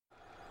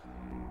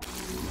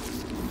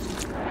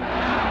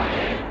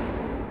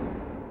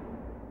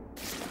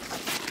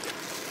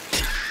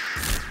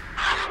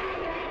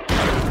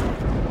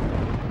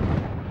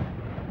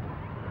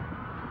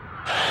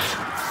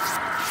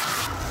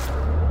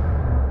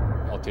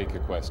take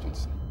your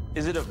questions.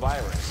 Is it a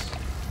virus?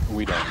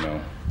 We don't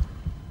know.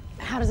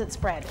 How does it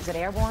spread? Is it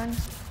airborne?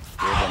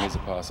 Airborne is a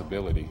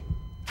possibility.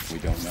 We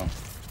don't know.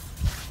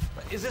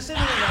 Is this an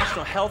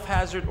international health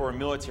hazard or a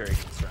military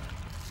concern?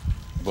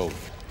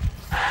 Both.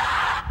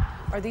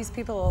 Are these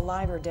people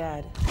alive or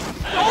dead?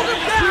 Hold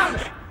them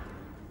down!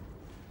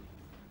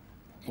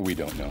 We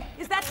don't know.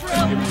 Is that true?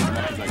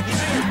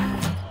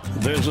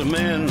 There's a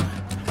man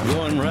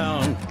going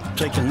around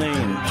taking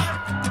names,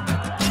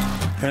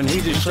 and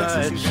he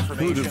decides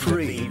who to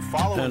free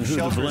and who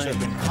to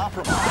blame.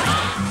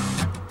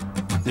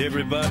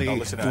 Everybody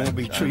won't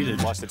be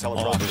treated all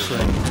the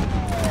same.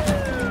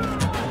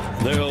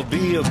 There'll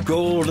be a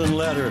golden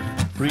ladder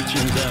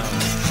reaching down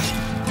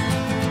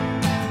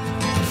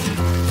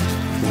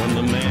when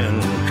the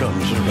man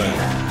comes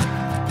around.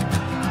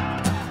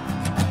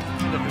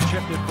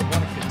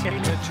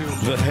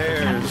 The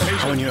hairs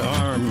on your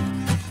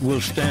arm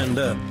will stand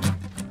up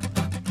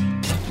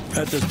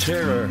at the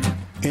terror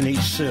in each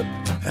sip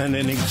and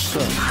in each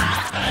sup.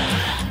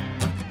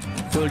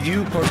 Will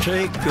you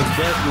partake of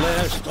that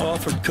last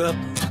offered cup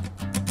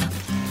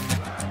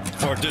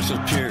or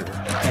disappear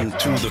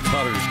into the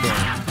potter's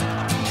ground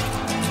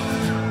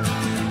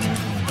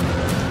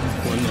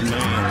when the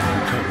man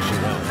comes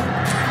around?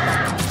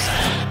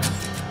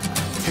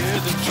 Hear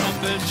the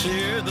trumpets,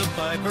 hear the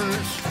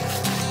pipers,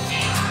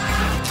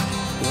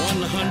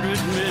 100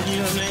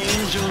 million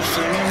angels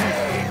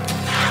singing.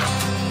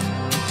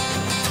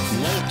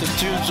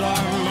 Multitudes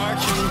are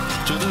marching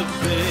to the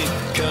big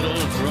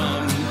kettle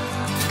drum.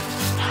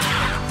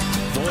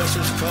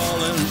 Voices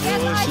calling,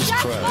 voices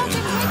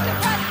crying.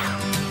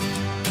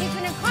 He's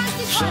been in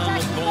constant Some contact are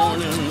with born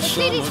both in the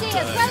CDC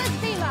as summertime. well as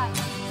FEMA.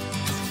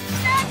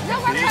 No,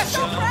 we're not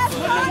so pressed.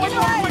 We're on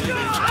your way.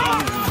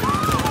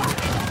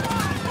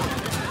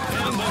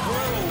 And the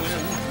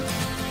whirlwind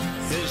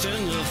is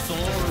in the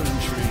thorn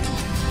tree.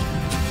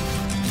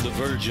 The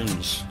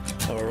virgins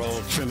are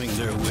all trimming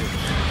their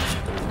wigs.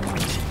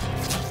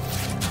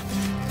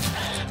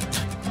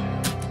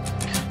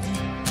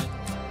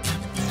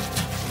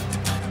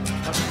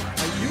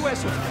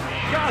 U.S.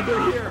 God,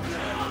 they're here.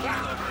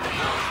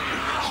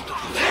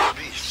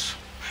 Beasts.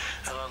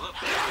 And I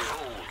looked and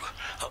behold,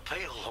 a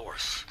pale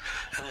horse,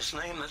 and his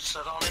name that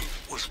sat on him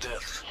was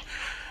Death,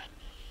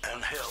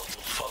 and hell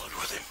followed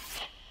with him.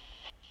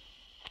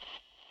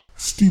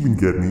 Stephen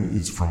Gedney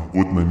is from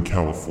Woodland,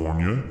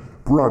 California,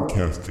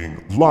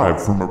 broadcasting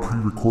live from a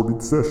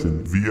pre-recorded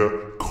session via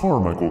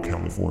Carmichael,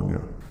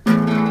 California.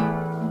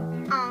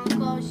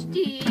 Uncle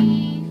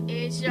Steve,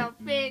 it's your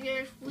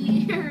biggest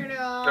weirdo.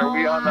 Are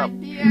we on the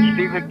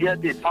Stephen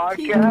Gedney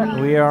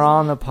podcast? We are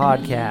on the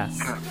podcast.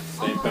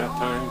 Same bat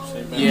time,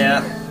 same bat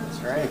Yeah, that's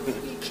right.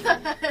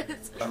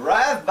 Because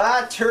Arrive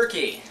by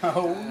turkey.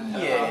 Oh,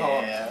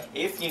 yeah.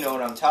 If you know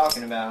what I'm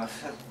talking about.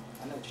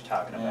 I know what you're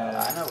talking about.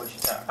 I know what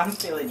you're talking about. I'm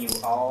feeling you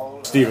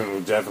all. Stephen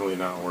will definitely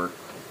not work.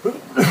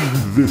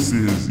 This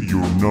is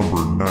your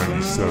number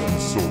 97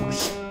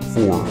 source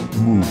for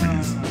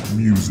movies,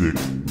 music,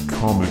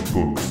 comic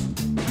books,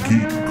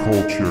 geek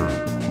culture,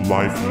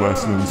 life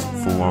lessons,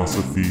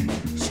 philosophy,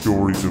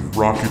 stories of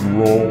rock and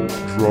roll,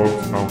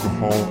 drugs,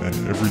 alcohol, and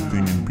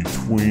everything in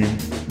between.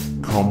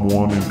 Come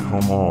one and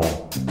come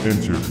all.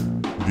 Enter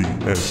the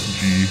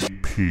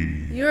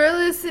SGP. you're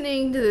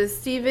listening to the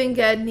Stephen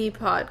Gedney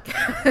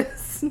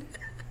podcast.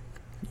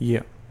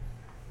 Yeah.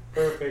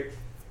 Perfect.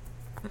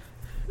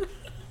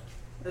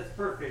 That's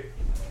perfect.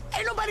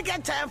 Ain't nobody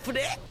got time for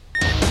that.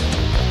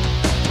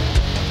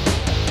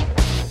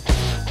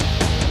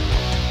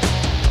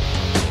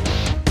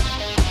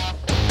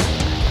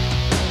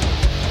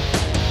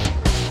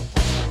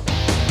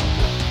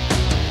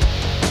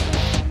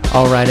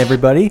 All right,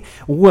 everybody.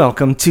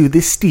 Welcome to the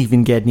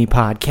Stephen Gedney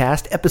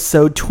Podcast,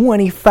 episode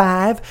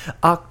 25,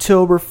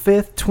 October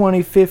 5th,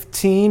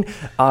 2015.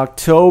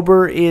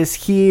 October is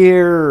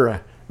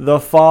here. The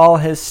fall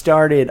has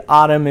started.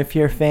 Autumn, if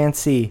you're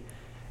fancy.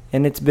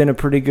 And it's been a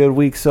pretty good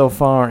week so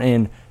far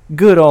in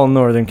good old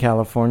Northern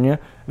California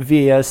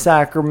via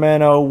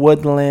Sacramento,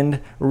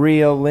 Woodland,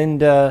 Rio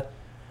Linda,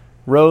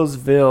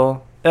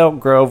 Roseville, Elk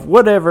Grove,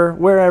 whatever,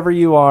 wherever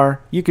you are.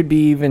 You could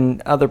be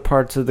even other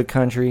parts of the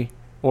country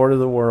or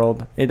the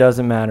world. It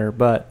doesn't matter,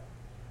 but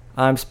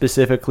I'm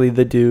specifically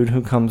the dude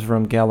who comes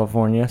from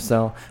California,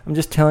 so I'm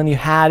just telling you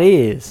how it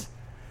is.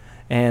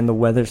 And the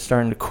weather's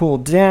starting to cool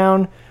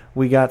down.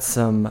 We got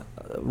some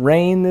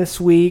rain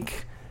this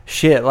week.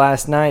 Shit,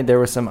 last night there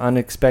was some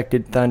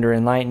unexpected thunder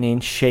and lightning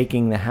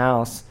shaking the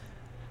house.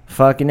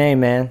 Fucking A,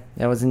 man.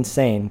 That was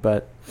insane.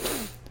 But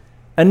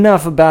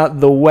enough about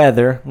the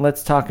weather.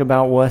 Let's talk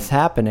about what's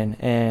happening.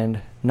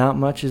 And not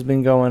much has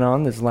been going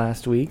on this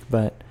last week,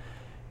 but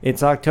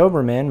it's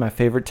October, man. My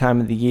favorite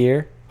time of the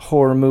year.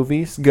 Horror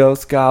movies,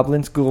 ghosts,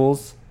 goblins,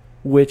 ghouls,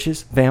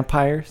 witches,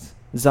 vampires,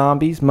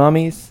 zombies,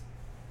 mummies,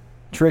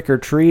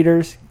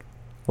 trick-or-treaters,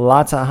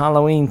 lots of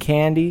Halloween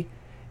candy.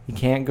 You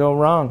can't go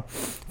wrong.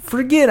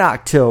 Forget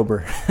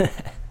October.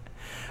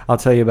 I'll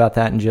tell you about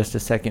that in just a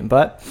second.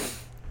 But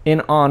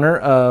in honor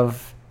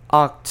of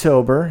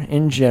October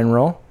in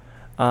general,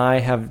 I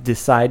have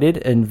decided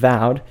and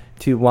vowed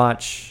to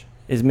watch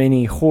as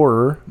many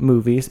horror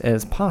movies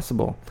as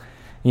possible.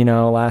 You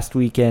know, last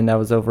weekend I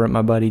was over at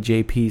my buddy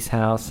JP's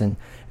house, and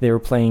they were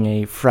playing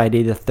a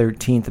Friday the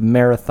 13th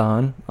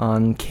marathon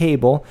on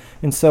cable,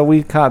 and so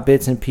we caught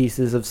bits and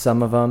pieces of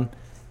some of them,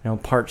 you know,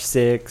 part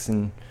 6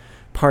 and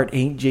part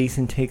 8,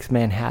 Jason Takes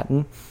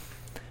Manhattan.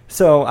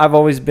 So I've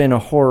always been a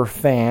horror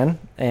fan,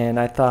 and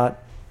I thought,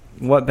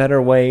 what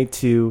better way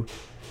to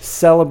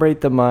celebrate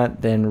the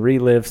month than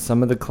relive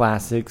some of the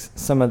classics,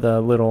 some of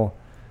the little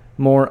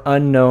more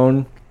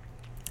unknown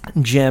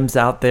gems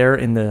out there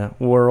in the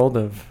world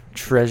of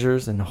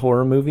treasures and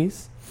horror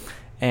movies.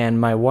 And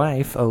my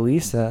wife,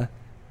 Elisa,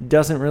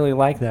 doesn't really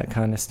like that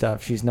kind of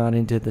stuff. She's not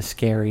into the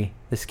scary,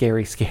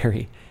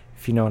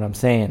 if you know what I'm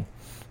saying.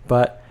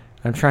 But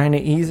I'm trying to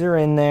ease her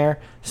in there,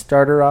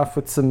 start her off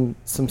with some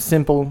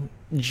simple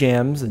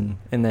gems, and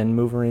then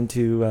move her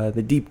into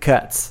the deep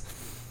cuts.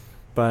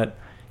 But,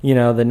 you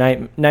know, the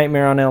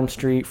Nightmare on Elm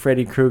Street,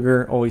 Freddy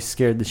Krueger always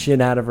scared the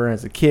shit out of her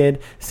as a kid.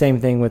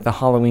 Same thing with the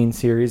Halloween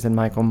series and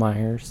Michael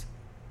Myers.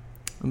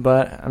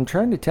 But I'm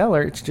trying to tell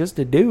her it's just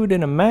a dude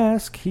in a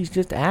mask. He's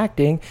just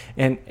acting.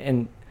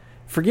 And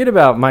forget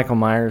about Michael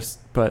Myers,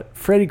 but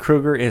Freddy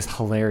Krueger is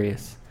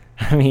hilarious.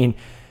 I mean,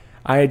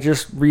 I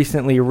just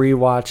recently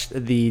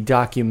rewatched the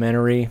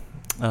documentary,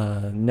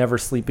 Never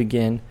Sleep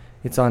Again.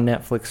 It's on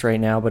Netflix right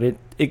now, but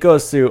it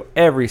goes through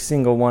every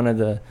single one of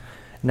the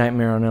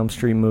Nightmare on Elm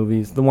Street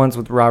movies. The ones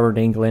with Robert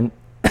Englund.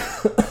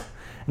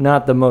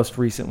 Not the most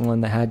recent one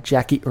that had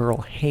Jackie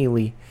Earle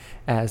Haley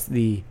as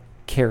the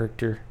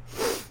character.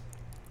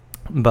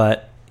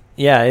 But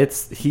yeah,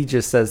 he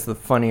just says the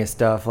funniest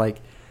stuff. Like,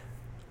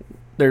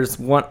 there's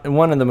one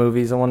of the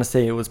movies, I want to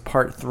say it was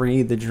part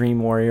 3, The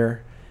Dream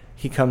Warrior.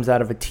 He comes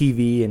out of a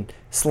TV and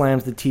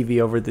slams the TV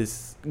over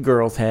this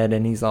girl's head,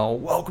 and he's all,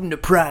 "Welcome to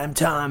prime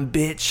time,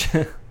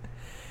 bitch."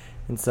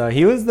 And so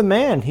he was the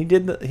man. He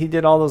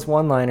did all those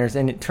one-liners,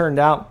 and it turned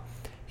out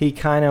he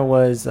kind of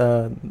was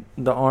the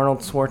Arnold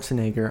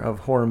Schwarzenegger of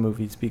horror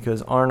movies,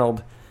 because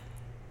Arnold,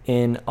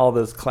 in all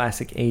those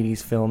classic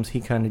 80s films,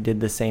 he kind of did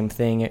the same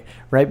thing.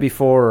 Right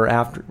before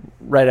or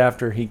right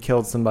after he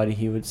killed somebody,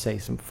 he would say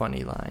some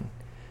funny line.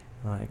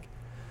 Like,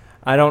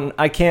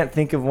 I can't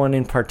think of one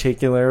in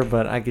particular,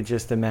 but I could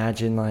just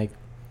imagine, like,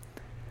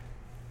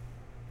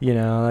 you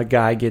know, a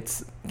guy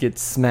gets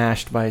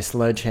smashed by a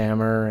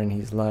sledgehammer, and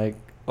he's like,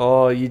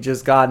 "Oh, you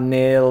just got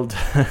nailed."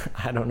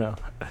 I don't know.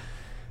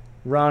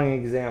 Wrong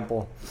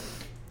example.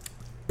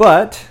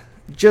 But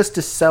just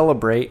to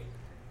celebrate,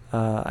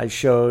 I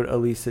showed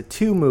Elisa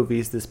 2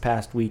 movies this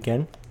past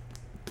weekend.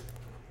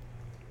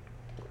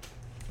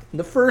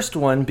 The first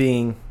one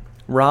being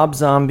Rob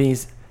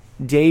Zombie's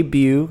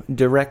debut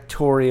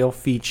directorial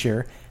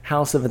feature,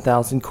 House of a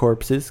Thousand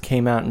Corpses,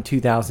 came out in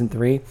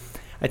 2003.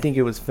 I think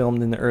it was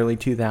filmed in the early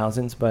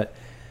 2000s, but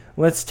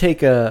let's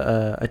take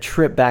a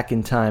trip back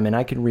in time, and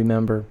I can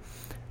remember.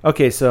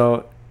 Okay,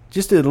 so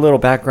just a little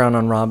background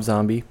on Rob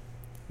Zombie.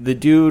 The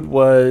dude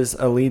was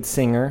a lead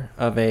singer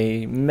of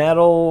a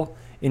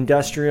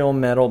industrial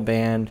metal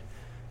band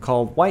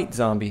called White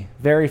Zombie.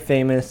 Very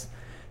famous.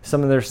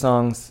 Some of their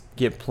songs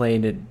get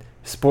played at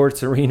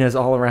sports arenas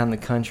all around the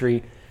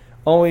country.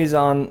 Always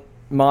on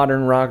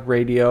modern rock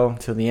radio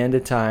till the end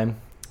of time.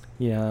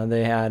 You know,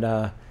 they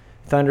had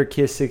Thunder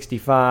Kiss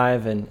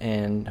 65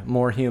 and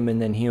More Human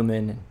Than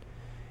Human. And,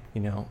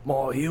 you know,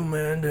 more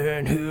human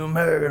than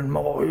human,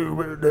 more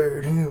human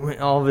than human.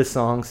 All of his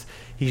songs,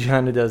 he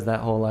kind of does that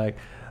whole, like,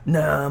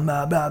 nah,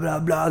 blah, blah, blah,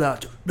 blah,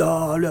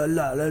 blah, la,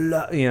 la, la,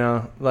 la. You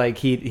know, like,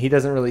 he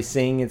doesn't really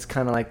sing. It's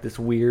kind of like this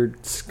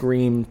weird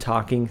scream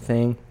talking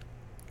thing.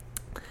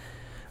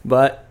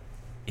 But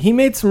he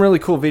made some really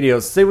cool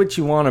videos. Say what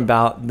you want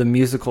about the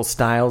musical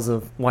styles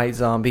of White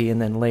Zombie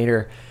and then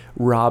later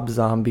Rob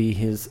Zombie,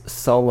 his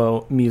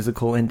solo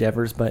musical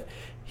endeavors, but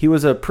he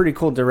was a pretty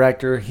cool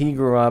director. He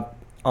grew up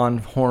on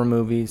horror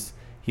movies.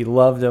 He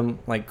loved them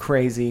like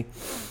crazy.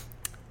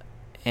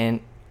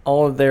 And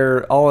all of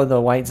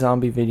the White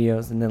Zombie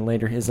videos and then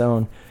later his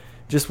own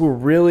just were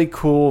really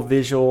cool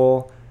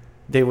visual.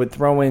 They would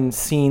throw in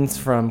scenes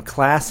from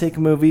classic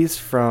movies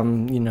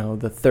from, you know,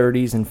 the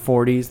 30s and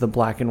 40s, the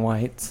black and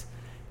whites.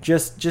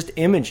 Just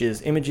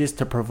images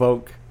to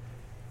provoke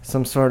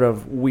some sort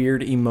of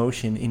weird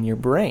emotion in your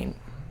brain.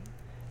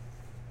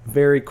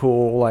 Very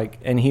cool. Like,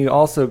 and he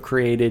also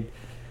created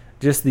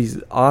just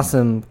these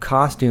awesome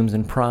costumes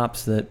and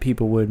props that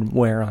people would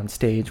wear on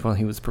stage while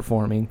he was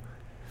performing.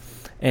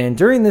 And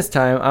during this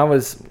time, I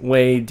was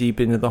way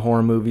deep into the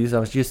horror movies. I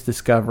was just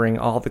discovering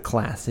all the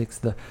classics,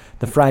 the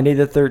Friday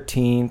the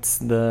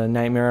 13th, the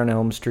Nightmare on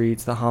Elm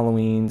Streets, the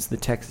Halloweens, the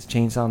Texas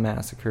Chainsaw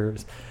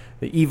Massacres,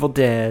 the Evil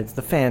Deads,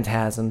 the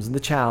Phantasms, the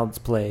Child's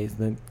Plays,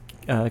 the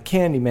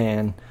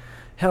Candyman,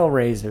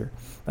 Hellraiser.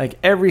 Like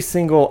every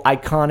single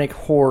iconic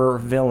horror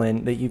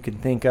villain that you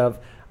could think of,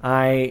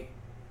 I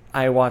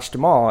watched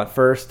them all. At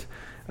first,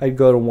 I'd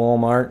go to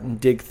Walmart and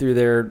dig through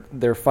their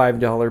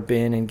 $5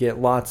 bin and get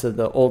lots of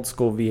the old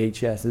school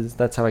VHSs.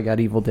 That's how I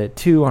got Evil Dead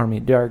 2, Army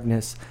of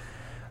Darkness,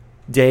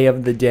 Day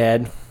of the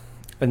Dead.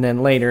 And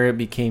then later it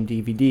became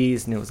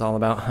DVDs, and it was all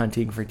about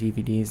hunting for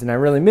DVDs. And I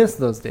really miss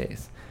those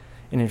days.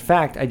 And in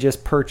fact, I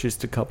just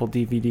purchased a couple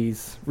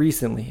DVDs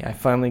recently. I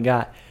finally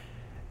got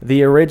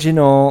the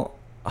original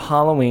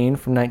Halloween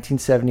from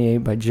 1978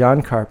 by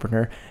John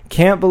Carpenter.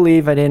 Can't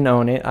believe I didn't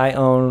own it. I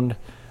owned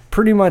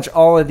pretty much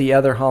all of the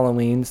other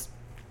Halloweens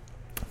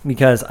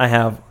because I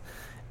have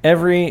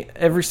every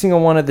single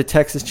one of the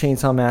Texas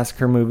Chainsaw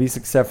Massacre movies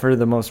except for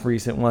the most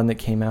recent one that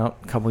came out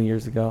a couple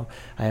years ago.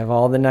 I have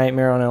all the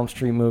Nightmare on Elm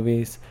Street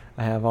movies.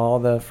 I have all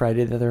the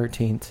Friday the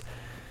 13th.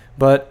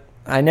 But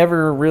I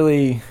never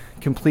really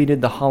completed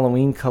the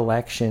Halloween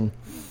collection.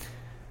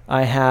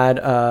 I had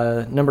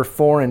number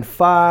 4 and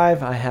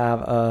 5. I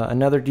have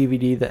another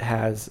DVD that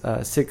has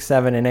 6,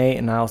 7, and 8.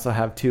 And I also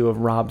have 2 of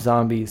Rob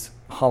Zombie's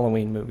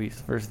Halloween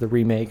movies versus the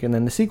remake and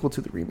then the sequel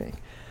to the remake.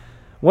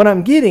 What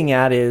I'm getting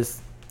at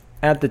is,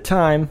 at the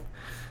time,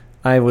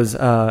 I was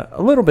a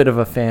little bit of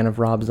a fan of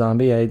Rob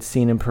Zombie. I had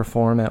seen him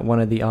perform at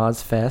one of the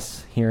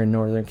Ozfests here in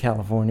Northern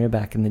California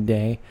back in the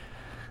day.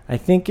 I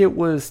think it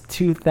was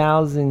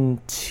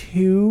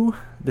 2002,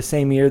 the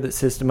same year that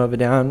System of a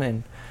Down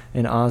and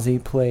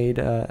Ozzy played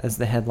as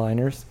the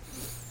headliners.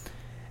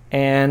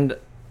 And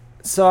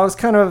so I was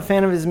kind of a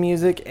fan of his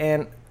music,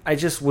 and I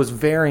just was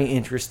very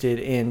interested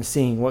in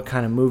seeing what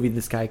kind of movie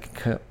this guy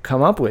could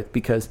come up with,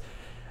 because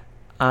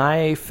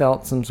I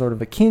felt some sort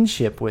of a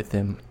kinship with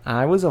him.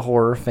 I was a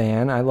horror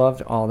fan. I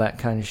loved all that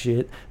kind of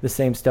shit, the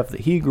same stuff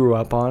that he grew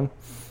up on.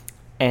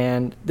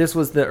 And this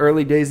was the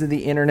early days of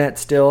the internet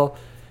still.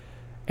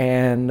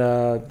 And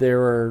there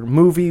were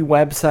movie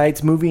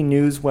websites, movie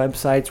news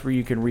websites where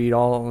you could read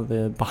all of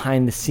the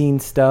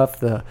behind-the-scenes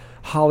stuff, the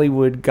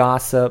Hollywood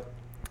gossip,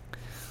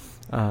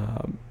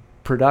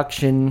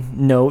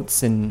 production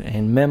notes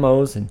and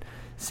memos, and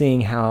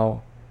seeing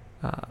how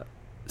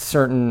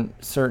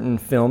certain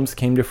films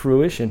came to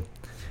fruition.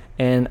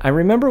 And I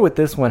remember with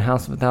this one,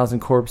 House of a Thousand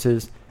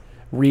Corpses,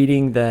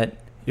 reading that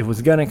it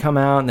was going to come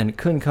out and then it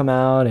couldn't come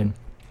out, and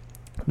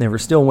they were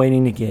still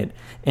waiting to get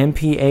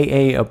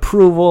MPAA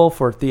approval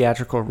for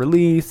theatrical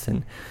release,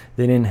 and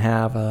they didn't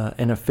have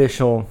an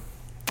official,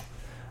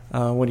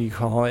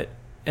 an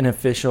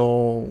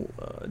official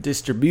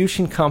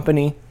distribution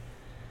company.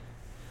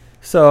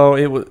 So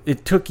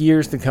it took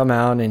years to come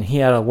out, and he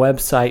had a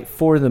website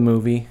for the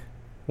movie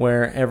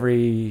where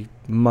every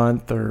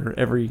month or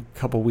every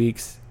couple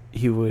weeks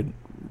he would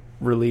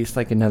release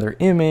like another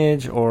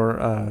image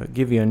or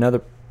give you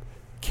another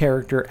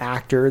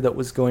actor that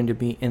was going to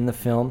be in the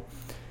film.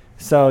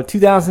 So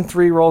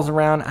 2003 rolls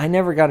around. I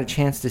never got a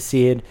chance to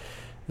see it.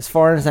 As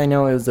far as I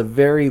know, it was a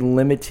very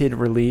limited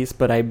release,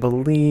 but I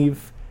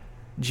believe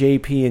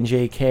JP and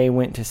JK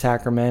went to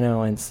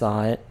Sacramento and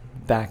saw it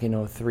back in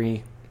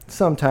 2003.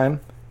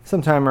 Sometime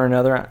or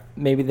another.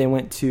 Maybe they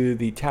went to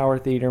the Tower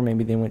Theater,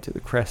 maybe they went to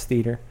the Crest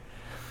Theater.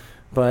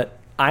 But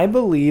I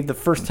believe the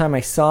first time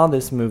I saw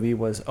this movie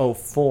was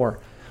 2004,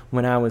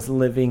 when I was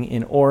living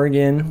in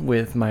Oregon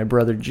with my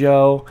brother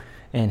Joe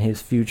and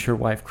his future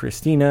wife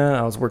Christina.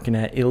 I was working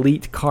at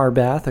Elite Car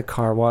Bath, a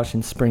car wash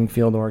in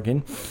Springfield,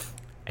 Oregon.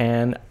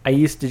 And I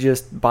used to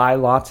just buy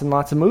lots and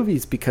lots of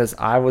movies because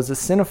I was a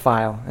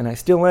cinephile, and I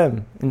still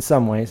am in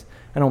some ways.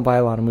 I don't buy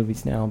a lot of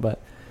movies now, but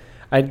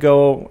I'd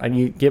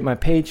get my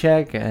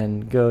paycheck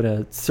and go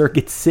to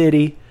Circuit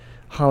City,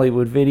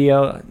 Hollywood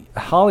Video.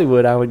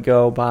 Hollywood, I would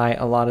go buy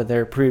a lot of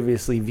their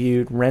previously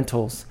viewed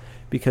rentals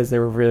because they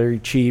were very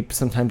cheap.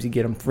 Sometimes you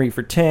get them 3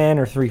 for $10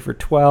 or 3 for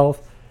 $12.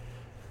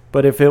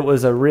 But if it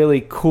was a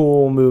really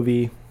cool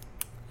movie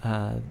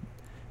that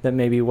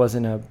maybe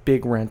wasn't a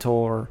big rental,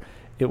 or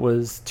it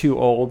was too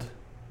old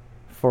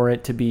for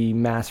it to be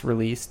mass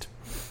released,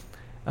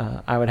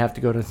 I would have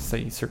to go to,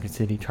 say, Circuit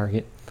City,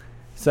 Target.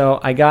 So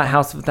I got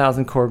House of a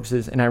Thousand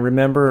Corpses, and I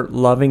remember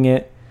loving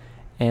it.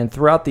 And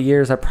throughout the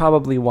years, I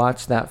probably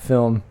watched that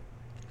film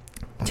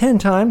 10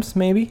 times,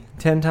 maybe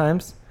 10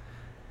 times.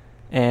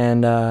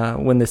 And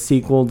when the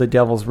sequel, The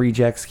Devil's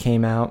Rejects,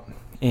 came out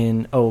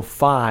in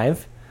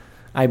 2005,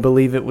 I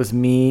believe it was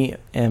me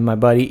and my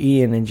buddy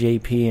Ian and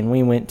JP, and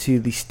we went to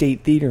the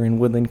State Theater in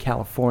Woodland,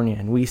 California,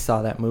 and we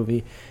saw that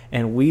movie,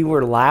 and we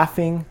were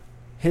laughing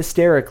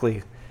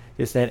hysterically.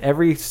 Just at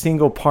every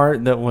single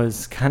part that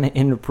was kind of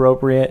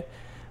inappropriate,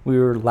 we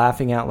were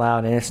laughing out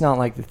loud. And it's not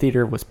like the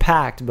theater was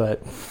packed,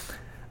 but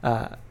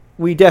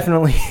we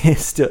definitely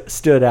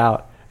stood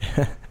out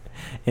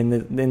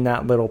in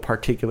that little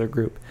particular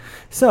group.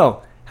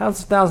 So,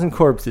 House of a Thousand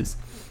Corpses.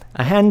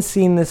 I hadn't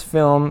seen this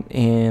film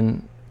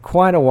in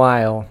quite a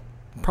while,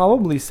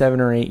 probably 7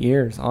 or 8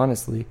 years,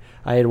 honestly.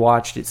 I had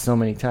watched it so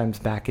many times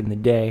back in the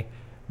day,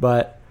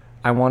 but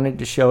I wanted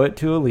to show it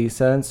to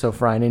Elisa, and so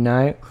Friday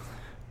night,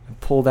 I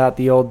pulled out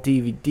the old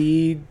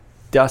DVD,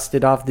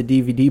 dusted off the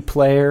DVD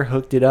player,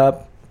 hooked it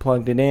up,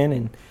 plugged it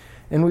in,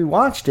 and we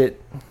watched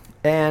it.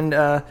 And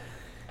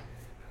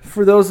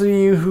for those of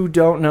you who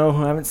don't know,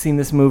 who haven't seen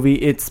this movie,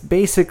 it's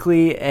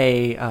basically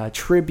a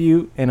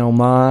tribute, an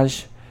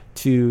homage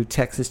to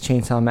Texas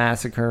Chainsaw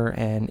Massacre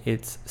and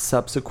its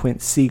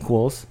subsequent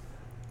sequels.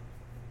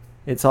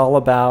 It's all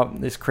about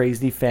this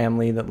crazy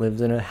family that lives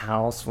in a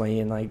house way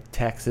in like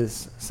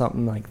Texas,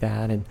 something like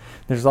that. And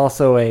there's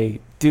also a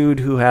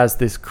dude who has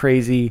this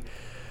crazy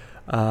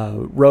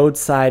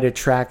roadside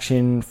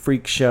attraction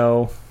freak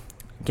show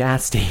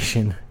gas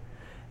station,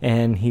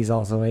 and he's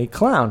also a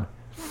clown.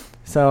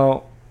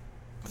 So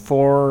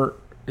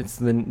it's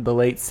the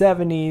late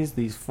 70s,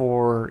 these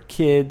 4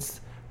 kids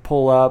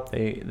pull up,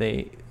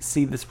 they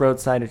see this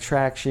roadside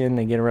attraction,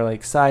 they get really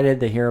excited,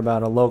 they hear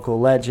about a local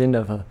legend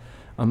of a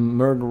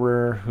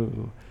murderer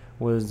who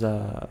was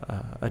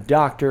a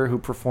doctor who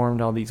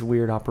performed all these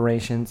weird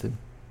operations, and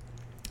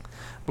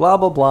blah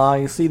blah blah.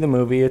 You see the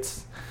movie,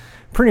 it's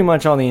pretty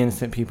much all the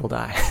innocent people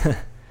die.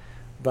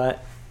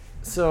 But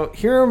so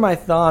here are my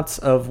thoughts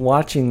of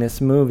watching this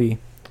movie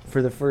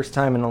for the first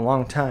time in a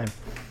long time.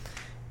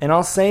 And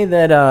I'll say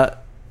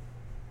that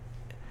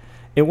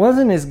it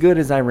wasn't as good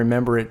as I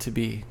remember it to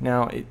be.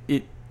 Now,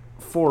 it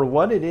for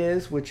what it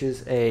is, which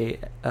is a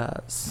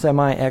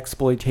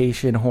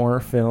semi-exploitation horror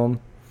film,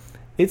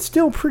 it's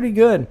still pretty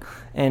good.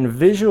 And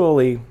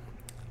visually,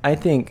 I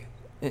think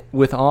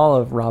with all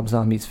of Rob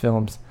Zombie's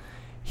films,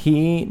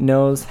 he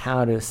knows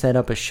how to set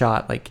up a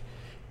shot. Like,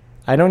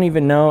 I don't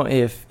even know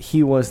if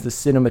he was the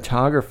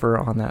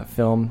cinematographer on that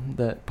film,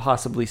 that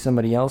possibly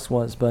somebody else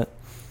was, but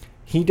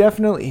he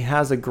definitely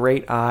has a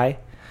great eye,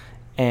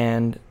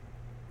 and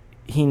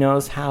he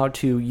knows how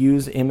to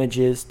use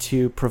images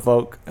to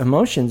provoke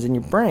emotions in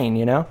your brain,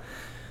 you know?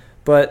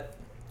 But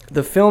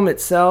the film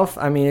itself,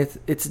 I mean,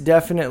 it's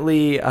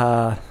definitely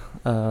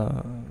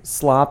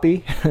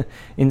sloppy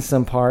in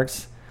some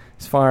parts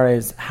as far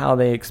as how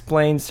they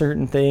explain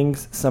certain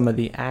things. Some of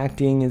the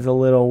acting is a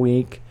little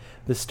weak.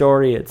 The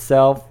story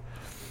itself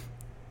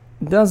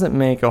doesn't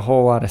make a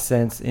whole lot of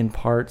sense in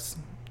parts,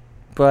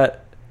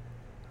 but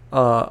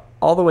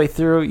all the way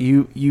through,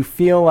 you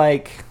feel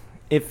like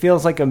it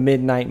feels like a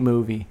midnight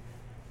movie.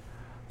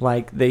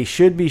 Like they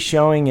should be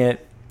showing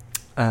it.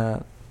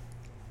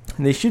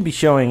 They should be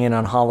showing it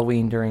on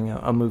Halloween during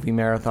a movie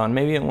marathon.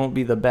 Maybe it won't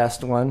be the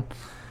best one,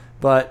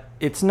 but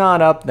it's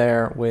not up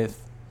there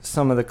with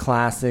some of the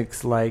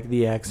classics like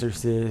The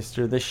Exorcist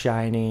or The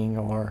Shining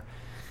or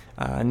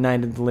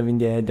Night of the Living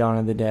Dead, Dawn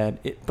of the Dead.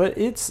 But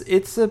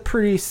it's a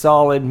pretty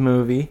solid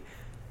movie,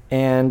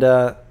 and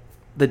The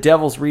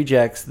Devil's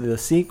Rejects, the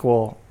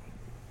sequel,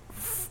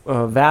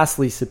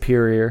 vastly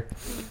superior.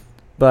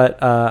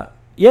 But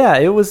yeah,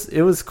 it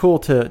was cool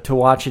to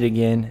watch it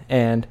again.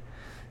 And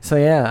so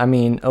yeah, I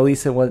mean,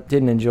 Elisa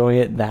didn't enjoy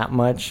it that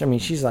much. I mean,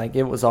 she's like,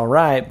 it was all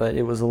right, but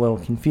it was a little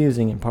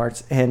confusing in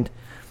parts. And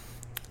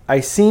I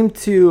seem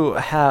to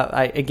have,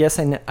 I guess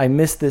I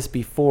missed this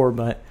before,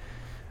 but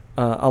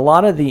a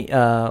lot of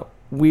the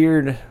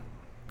weird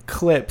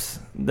clips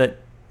that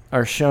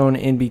are shown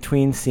in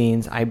between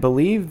scenes, I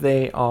believe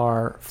they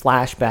are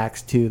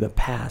flashbacks to the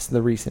past,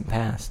 the recent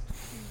past.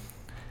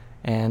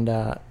 And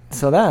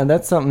so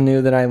that's something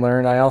new that I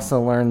learned. I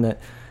also learned that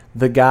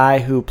the guy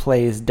who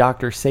plays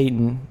Dr.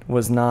 Satan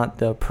was not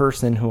the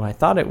person who I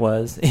thought it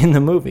was in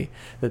the movie.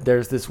 That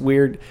there's this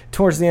weird,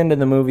 towards the end of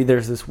the movie,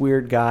 there's this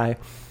weird guy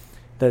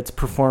that's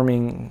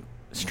performing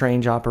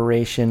strange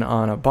operation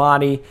on a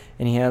body,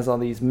 and he has all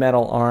these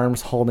metal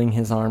arms holding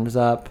his arms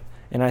up,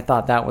 and I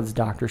thought that was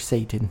Dr.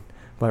 Satan.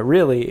 But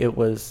really, it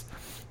was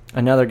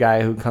another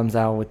guy who comes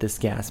out with this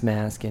gas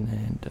mask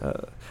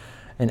and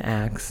an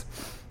axe.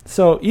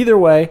 So either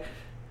way,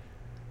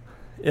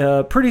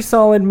 pretty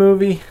solid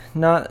movie.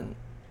 Not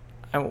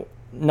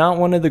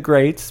one of the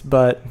greats,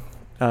 but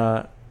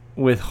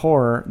with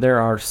horror, there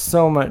are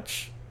so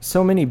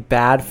many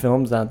bad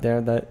films out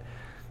there that,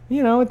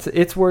 you know,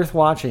 it's worth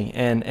watching.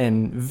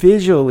 And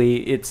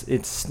visually,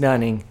 it's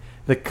stunning.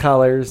 The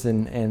colors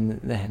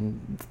and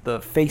the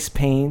face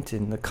paint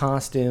and the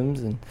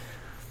costumes, and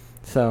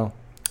so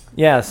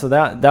yeah. So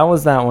that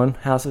was that one,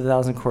 House of a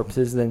Thousand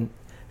Corpses. Then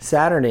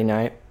Saturday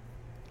night.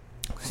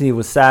 See, it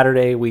was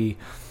Saturday. We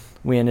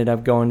ended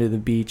up going to the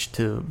beach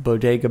to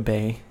Bodega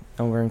Bay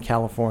over in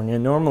California.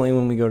 Normally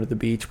when we go to the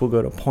beach, we'll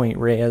go to Point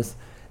Reyes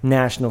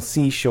National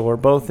Seashore,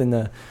 both in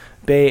the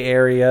Bay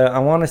Area. I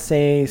want to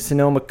say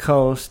Sonoma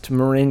Coast,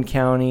 Marin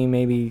County,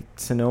 maybe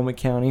Sonoma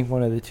County,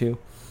 one of the two.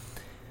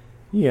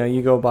 Yeah,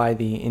 you go by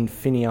the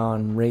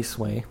Infineon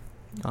Raceway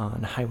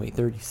on Highway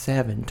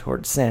 37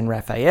 towards San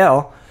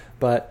Rafael,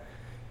 but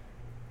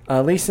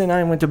Lisa and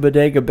I went to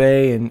Bodega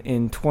Bay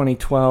in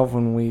 2012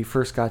 when we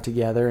first got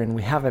together, and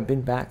we haven't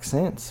been back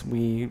since.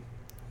 We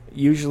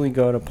usually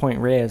go to Point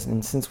Reyes,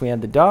 and since we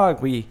had the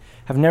dog, we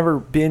have never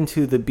been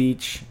to the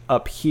beach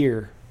up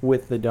here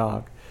with the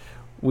dog.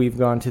 We've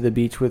gone to the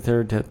beach with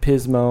her to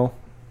Pismo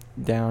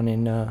down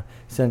in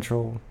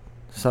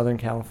Southern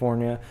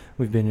California.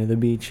 We've been to the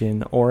beach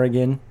in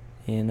Oregon,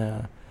 in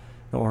the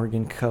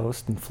Oregon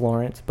coast in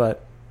Florence,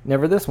 but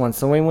never this one.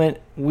 So we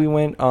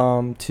went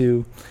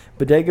to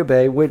Bodega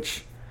Bay,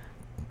 which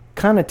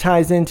kind of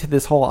ties into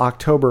this whole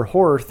October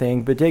horror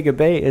thing. Bodega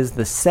Bay is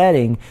the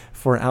setting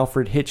for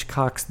Alfred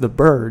Hitchcock's The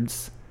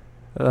Birds,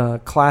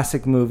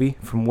 classic movie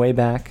from way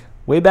back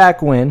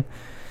when.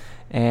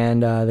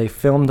 And they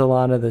filmed a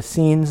lot of the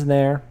scenes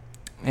there.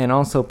 and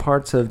also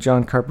parts of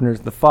John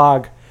Carpenter's The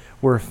Fog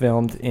were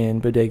filmed in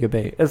Bodega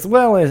Bay, as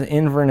well as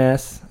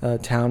Inverness, a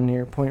town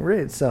near Point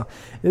Reyes. So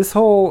this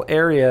whole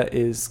area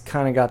is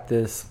kind of got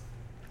this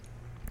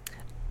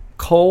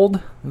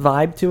cold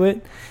vibe to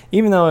it.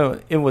 Even though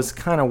it was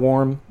kind of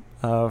warm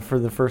for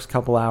the first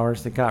couple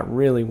hours, it got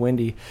really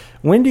windy.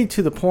 Windy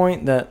to the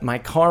point that my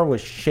car was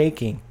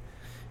shaking.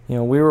 You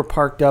know, we were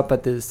parked up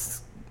at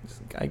this,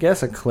 I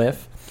guess, a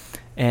cliff,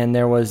 and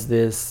there was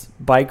this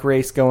bike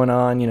race going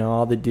on, you know,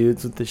 all the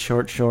dudes with the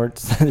short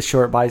shorts, the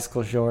short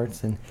bicycle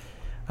shorts, and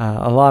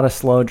a lot of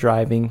slow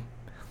driving.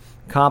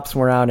 Cops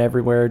were out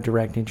everywhere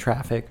directing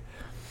traffic.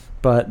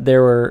 But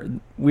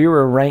we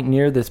were right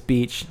near this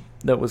beach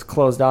that was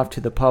closed off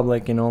to the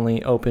public and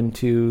only open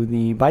to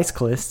the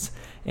bicyclists,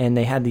 and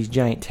they had these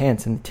giant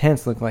tents, and the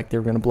tents looked like they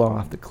were going to blow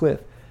off the cliff.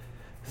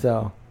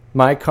 So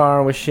my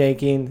car was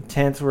shaking, the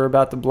tents were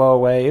about to blow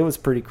away. It was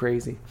pretty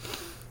crazy.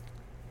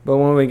 But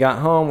when we got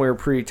home, we were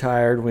pretty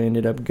tired. We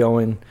ended up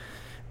going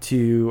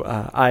to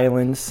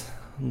Islands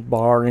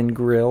Bar and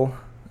Grill,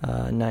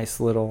 nice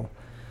little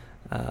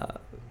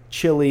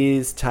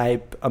Chili's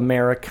type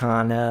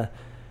Americana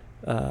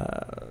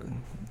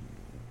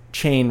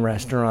chain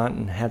restaurant,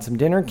 and had some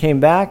dinner, came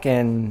back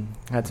and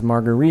had some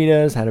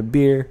margaritas, had a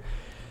beer,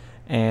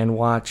 and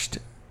watched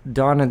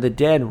Dawn of the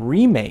Dead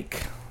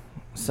remake.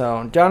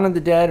 So Dawn of the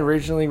Dead,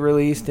 originally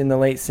released in the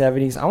late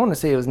 70s. I want to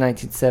say it was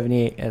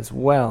 1978 as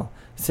well,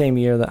 same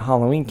year that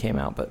Halloween came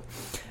out. But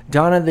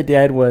Dawn of the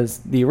Dead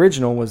the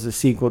original was a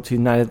sequel to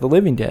Night of the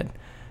Living Dead.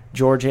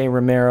 George A.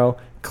 Romero,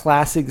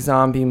 classic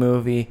zombie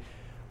movie,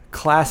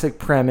 classic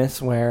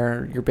premise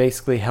where you're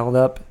basically held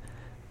up.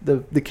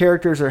 The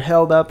characters are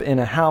held up in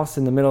a house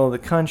in the middle of the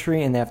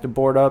country, and they have to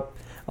board up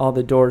all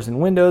the doors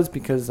and windows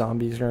because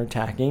zombies are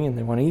attacking and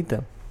they want to eat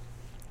them.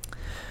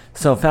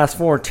 So fast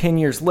forward 10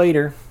 years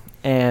later,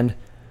 and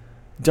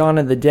Dawn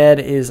of the Dead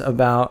is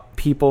about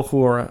people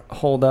who are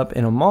holed up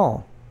in a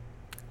mall.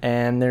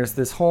 And there's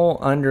this whole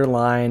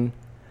underline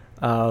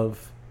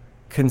of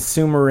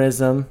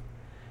consumerism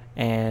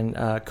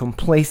and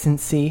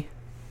complacency.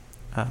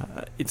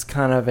 It's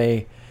kind of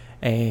a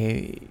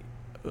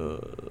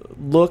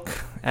look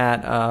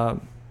at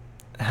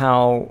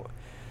how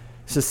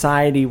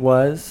society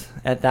was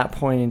at that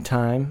point in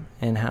time,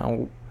 and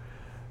how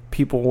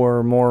people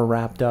were more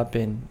wrapped up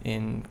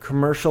in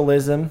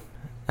commercialism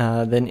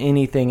than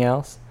anything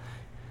else.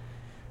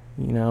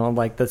 You know,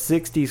 like the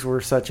 60s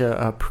were such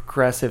a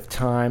progressive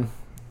time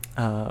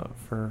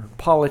for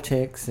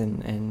politics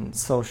and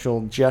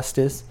social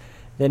justice.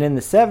 Then in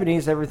the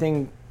 70s,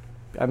 everything,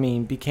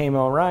 became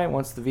all right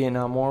once the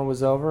Vietnam War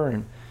was over,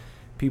 and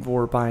people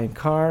were buying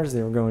cars.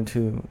 They were going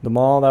to the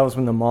mall. That was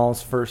when the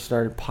malls first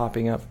started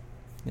popping up,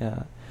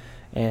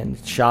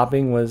 and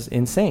shopping was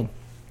insane.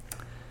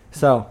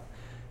 So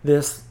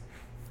this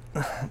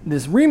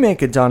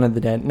remake of Dawn of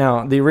the Dead.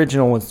 Now, the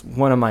original was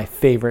one of my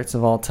favorites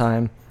of all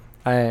time.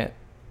 I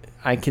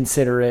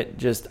consider it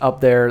just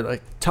up there,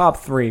 like top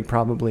 3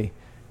 probably.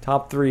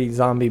 Top 3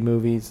 zombie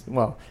movies.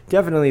 Well,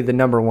 definitely the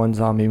number 1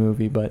 zombie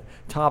movie, but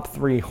top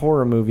 3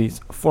 horror movies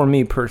for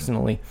me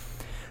personally.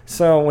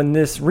 So when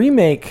this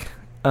remake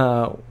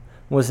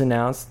was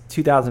announced,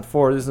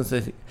 2004,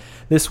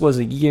 this was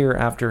a year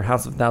after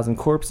House of a Thousand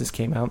Corpses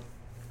came out.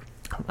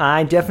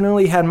 I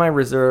definitely had my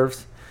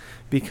reserves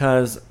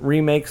because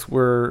remakes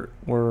were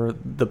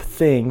the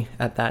thing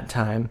at that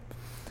time,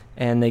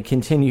 and they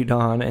continued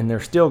on, and they're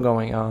still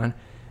going on.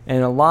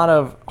 And a lot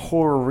of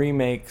horror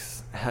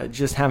remakes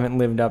just haven't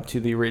lived up to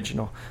the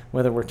original.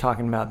 Whether we're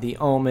talking about The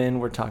Omen,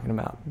 we're talking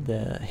about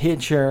The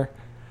Hitcher,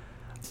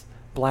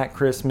 Black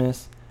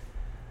Christmas,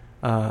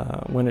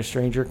 When a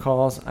Stranger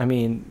Calls.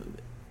 The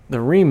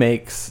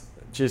remakes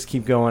just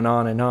keep going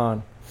on and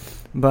on.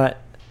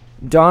 But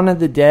Dawn of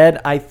the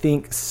Dead, I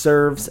think,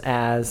 serves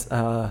as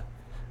a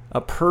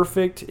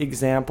perfect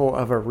example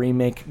of a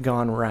remake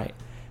gone right.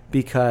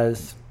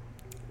 Because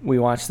we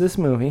watched this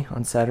movie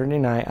on Saturday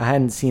night. I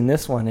hadn't seen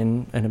this one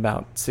in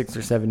about 6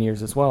 or 7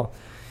 years as well.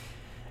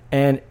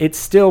 And it's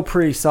still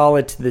pretty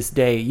solid to this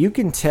day. You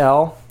can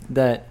tell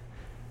that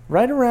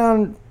right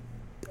around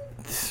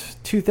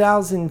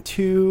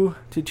 2002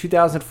 to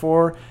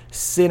 2004,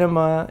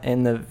 cinema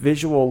and the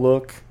visual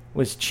look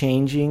was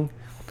changing.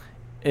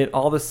 It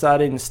all of a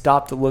sudden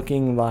stopped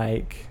looking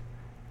like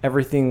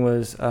everything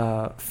was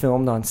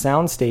filmed on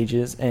sound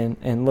stages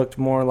and looked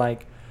more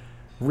like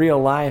real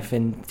life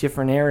in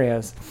different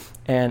areas.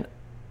 And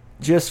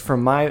just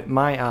from my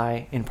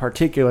eye in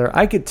particular,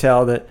 I could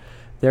tell that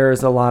there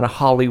is a lot of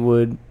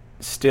Hollywood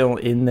still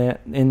in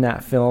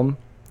that film.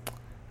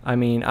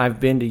 I've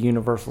been to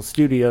Universal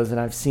Studios and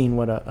I've seen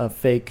what a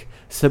fake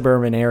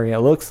suburban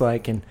area looks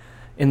like. And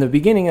in the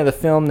beginning of the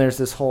film, there's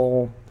this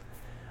whole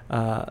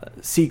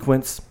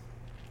sequence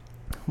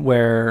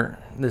where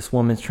this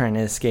woman's trying to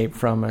escape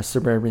from a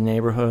suburban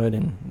neighborhood,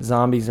 and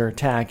zombies are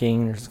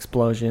attacking, there's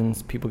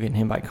explosions, people getting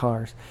hit by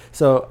cars.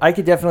 So I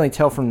could definitely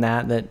tell from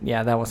that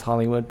was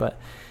Hollywood. But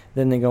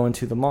then they go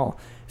into the mall.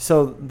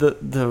 So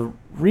the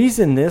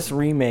reason this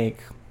remake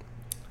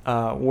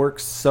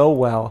works so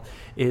well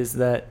is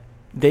that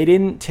they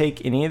didn't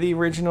take any of the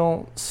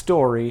original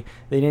story.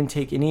 They didn't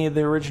take any of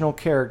the original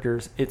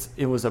characters.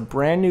 It was a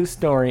brand new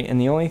story, and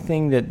the only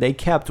thing that they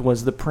kept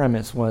was the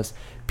premise was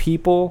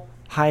people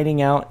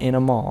hiding out in a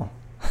mall,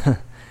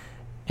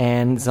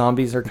 and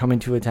zombies are coming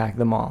to attack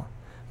the mall.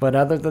 But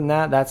other than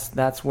that,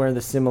 that's where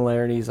the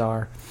similarities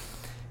are.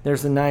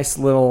 There's a nice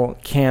little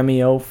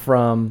cameo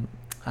from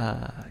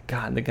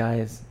the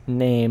guy's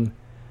name.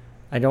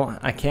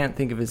 I can't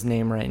think of his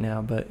name right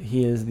now, but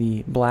he is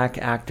the black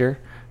actor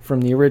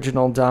from the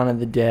original Dawn of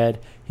the Dead.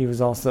 He was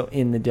also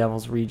in The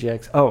Devil's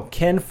Rejects. Oh,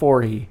 Ken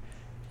Foree,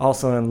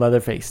 also in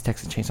Leatherface,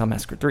 Texas Chainsaw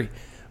Massacre 3.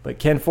 But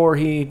Ken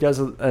Foree does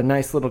a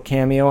nice little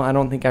cameo. I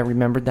don't think I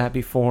remembered that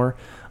before.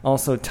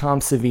 Also, Tom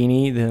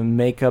Savini, the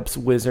makeups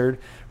wizard,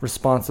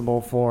 responsible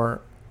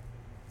for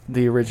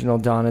the original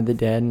Dawn of the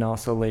Dead and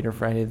also later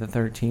Friday the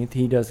 13th.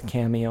 He does a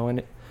cameo in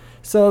it.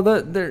 So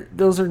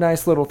those are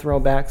nice little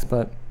throwbacks,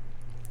 but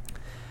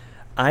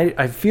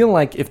I feel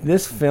like if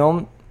this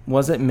film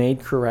wasn't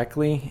made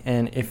correctly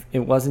and if it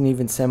wasn't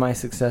even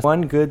semi-successful,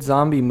 one good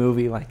zombie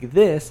movie like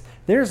this,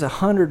 there's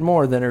 100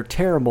 more that are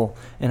terrible,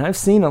 and I've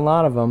seen a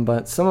lot of them,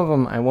 but some of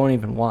them I won't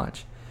even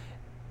watch.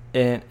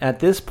 And at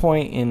this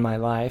point in my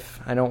life,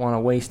 I don't want to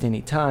waste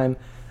any time.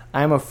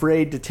 I'm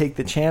afraid to take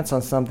the chance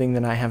on something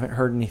that I haven't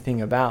heard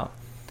anything about,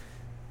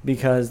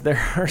 because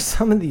there are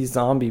some of these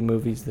zombie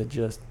movies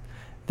that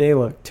they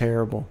look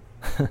terrible.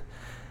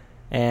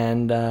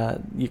 And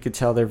you could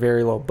tell they're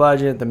very low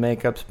budget, the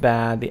makeup's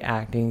bad, the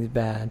acting's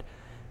bad.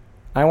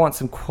 I want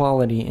some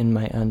quality in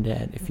my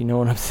undead, if you know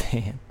what I'm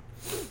saying.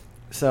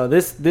 So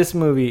this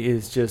movie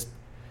is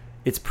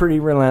it's pretty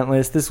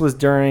relentless. This was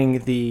during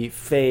the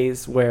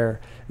phase where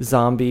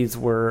zombies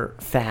were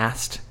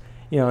fast.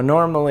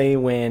 Normally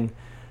when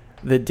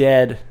the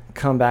dead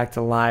come back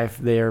to life,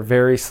 they are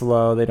very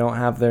slow. They don't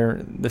have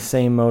the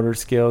same motor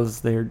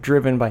skills. They're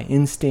driven by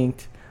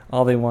instinct.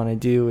 All they want to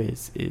do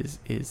is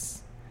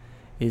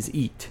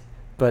eat.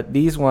 But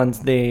these ones,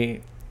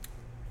 they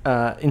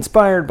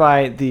inspired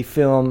by the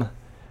film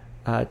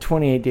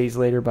 28 Days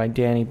Later by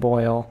Danny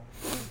Boyle.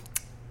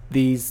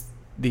 These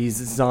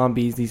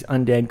zombies, these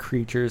undead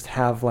creatures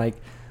have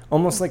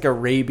almost like a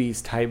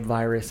rabies type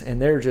virus,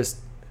 and they're just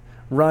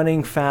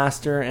running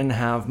faster and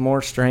have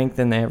more strength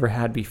than they ever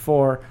had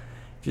before,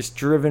 just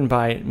driven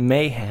by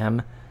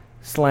mayhem,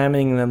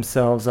 slamming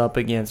themselves up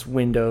against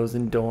windows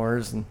and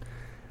doors and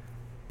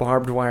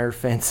barbed wire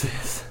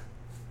fences.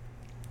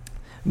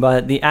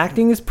 But the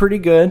acting is pretty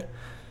good.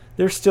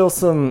 There's still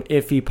some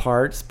iffy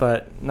parts,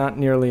 but not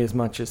nearly as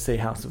much as, say,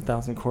 House of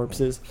Thousand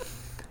Corpses.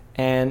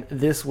 And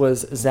this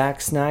was Zack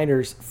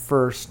Snyder's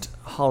first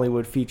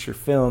Hollywood feature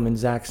film, and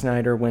Zack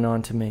Snyder went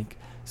on to make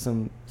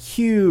some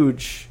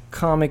huge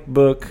comic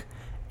book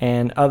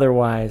and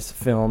otherwise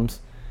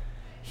films.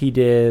 He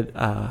did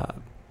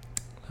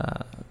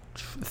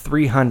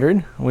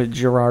 300 with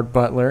Gerard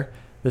Butler,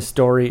 the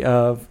story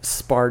of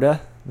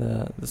Sparta,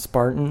 the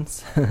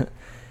Spartans.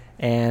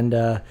 And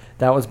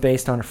that was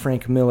based on a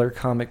Frank Miller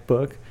comic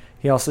book.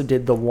 He also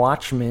did The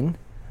Watchmen,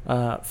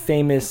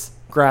 famous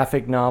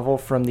graphic novel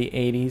from the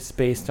 80s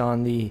based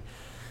on the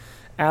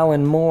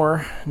Alan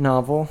Moore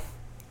novel.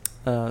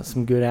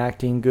 Some good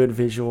acting, good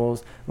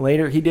visuals.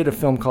 Later, he did a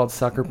film called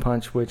Sucker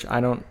Punch, which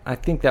I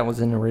think that was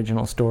an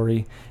original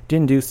story.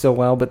 Didn't do so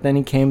well, but then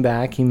he came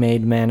back. He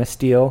made Man of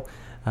Steel,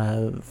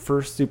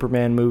 first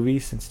Superman movie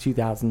since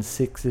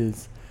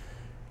 2006's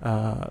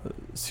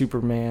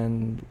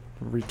Superman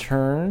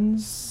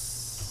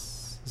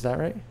Returns. Is that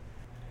right?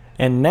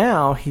 And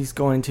now he's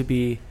going to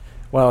be,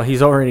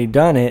 he's already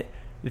done it,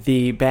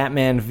 the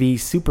Batman v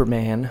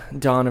Superman,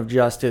 Dawn of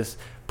Justice.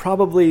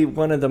 Probably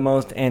one of the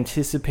most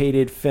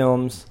anticipated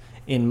films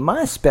in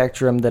my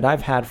spectrum that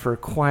I've had for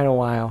quite a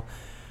while.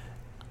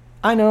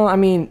 I know,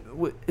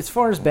 as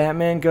far as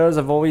Batman goes,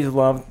 I've always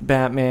loved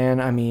Batman.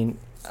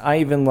 I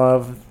even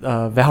love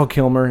Val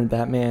Kilmer and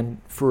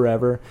Batman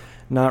Forever.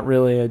 Not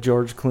really a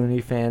George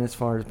Clooney fan as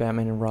far as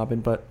Batman and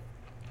Robin, but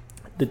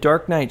the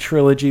Dark Knight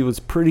trilogy was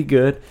pretty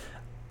good.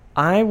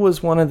 I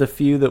was one of the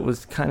few that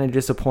was kind of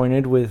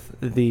disappointed with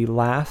the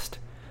last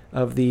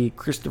of the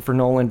Christopher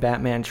Nolan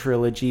Batman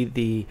trilogy,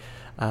 the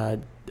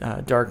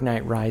Dark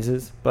Knight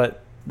Rises.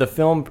 But the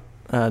film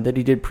that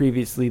he did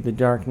previously, The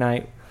Dark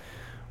Knight,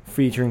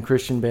 featuring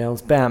Christian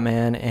Bale's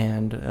Batman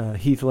and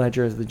Heath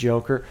Ledger as the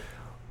Joker,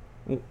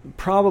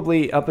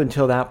 probably up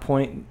until that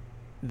point,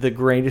 the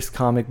greatest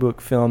comic book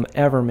film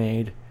ever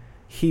made.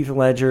 Heath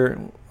Ledger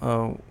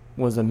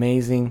was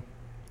amazing,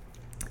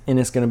 and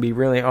it's going to be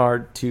really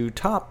hard to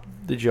top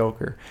the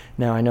Joker.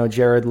 Now, I know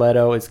Jared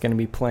Leto is going to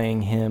be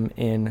playing him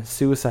in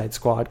Suicide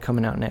Squad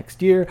coming out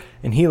next year,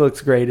 and he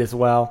looks great as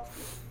well.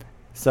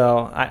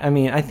 So,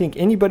 I think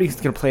anybody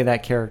who's going to play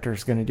that character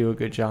is going to do a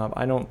good job.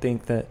 I don't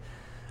think that,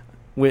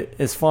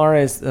 as far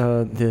as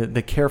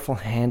the careful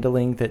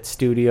handling that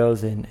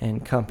studios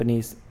and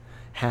companies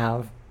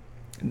have,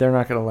 they're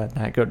not going to let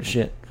that go to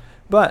shit.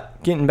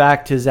 But, getting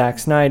back to Zack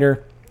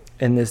Snyder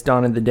and this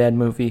Dawn of the Dead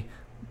movie,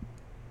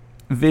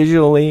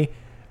 visually,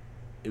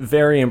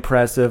 very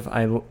impressive.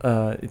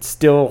 It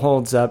still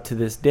holds up to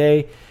this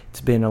day.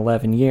 It's been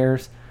 11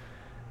 years.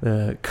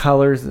 The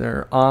colors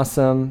are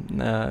awesome.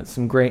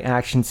 Some great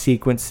action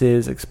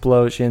sequences,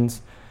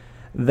 explosions.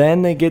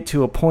 Then they get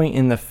to a point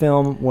in the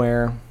film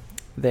where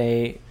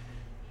they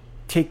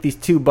take these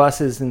two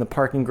buses in the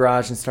parking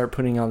garage and start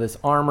putting all this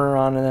armor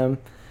on them.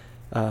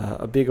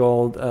 A big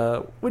old,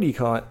 what do you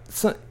call it?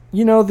 So,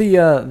 you know,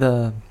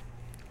 the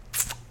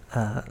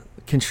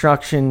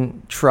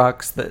construction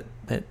trucks that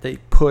they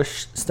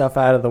push stuff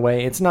out of the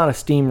way. It's not a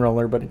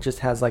steamroller, but it just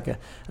has like a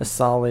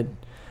solid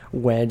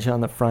wedge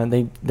on the front.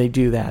 They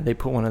do that. They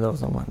put one of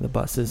those on one of the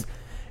buses.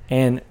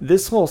 And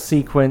this whole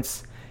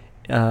sequence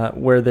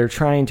where they're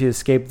trying to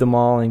escape the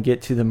mall and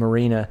get to the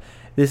marina,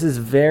 this is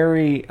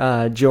very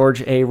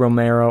George A.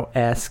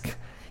 Romero-esque,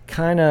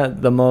 kind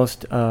of the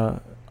most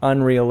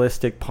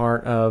unrealistic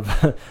part of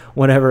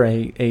whatever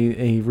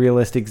a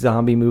realistic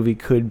zombie movie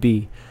could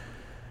be.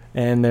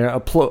 And a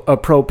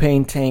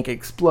propane tank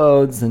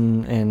explodes,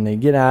 and they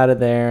get out of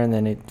there, and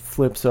then it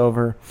flips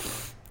over.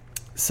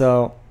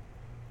 So,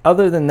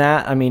 other than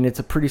that, I mean, it's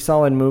a pretty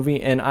solid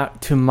movie. And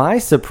to my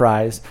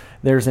surprise,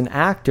 there's an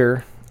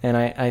actor, and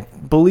I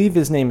believe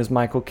his name is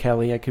Michael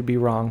Kelly. I could be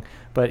wrong,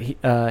 but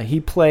he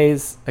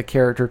plays a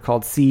character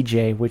called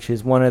CJ, which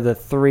is one of the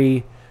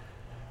 3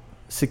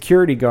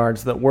 security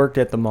guards that worked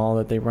at the mall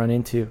that they run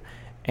into.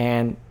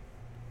 And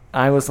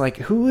I was like,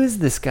 who is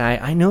this guy?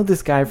 I know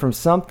this guy from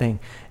something.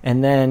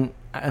 And then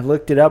I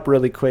looked it up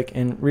really quick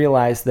and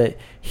realized that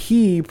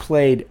he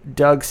played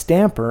Doug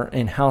Stamper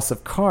in House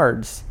of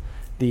Cards,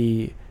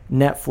 the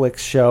Netflix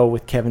show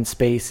with Kevin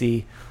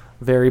Spacey,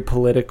 very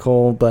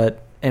political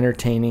but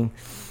entertaining.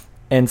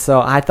 And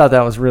so I thought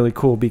that was really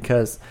cool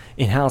because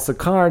in House of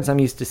Cards, I'm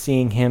used to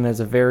seeing him as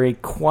a very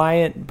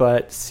quiet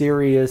but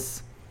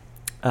serious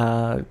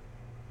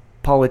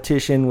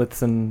politician with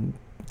some...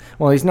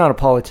 Well, he's not a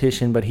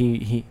politician, but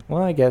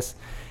I guess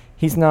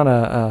he's not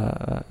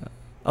a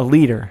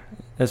leader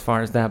as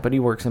far as that, but he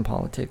works in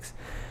politics.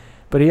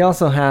 But he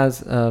also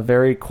has a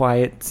very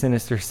quiet,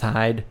 sinister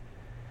side.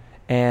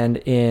 And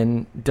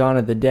in Dawn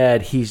of the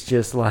Dead, he's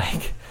just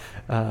like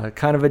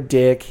kind of a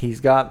dick. He's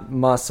got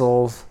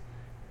muscles,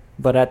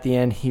 but at the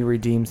end, he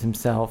redeems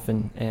himself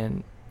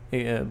and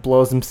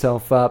blows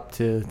himself up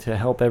to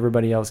help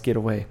everybody else get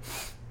away.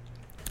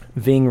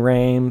 Ving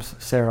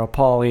Rhames, Sarah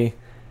Polley.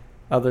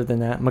 Other than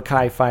that,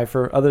 Mekhi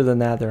Phifer. Other than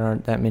that, there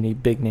aren't that many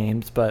big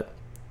names, but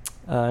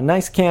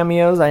nice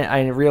cameos.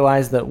 I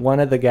realized that one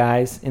of the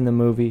guys in the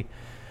movie,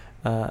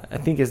 I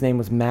think his name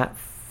was Matt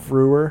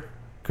Frewer.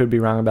 Could be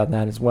wrong about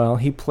that as well.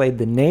 He played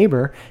the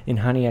neighbor in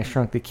Honey, I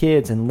Shrunk the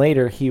Kids, and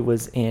later he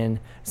was in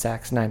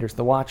Zack Snyder's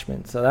The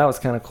Watchmen. So that was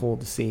kind of cool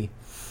to see.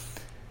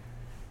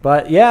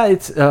 But yeah,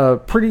 it's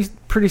a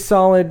pretty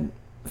solid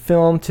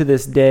film to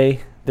this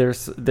day.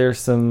 There's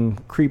some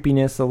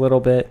creepiness a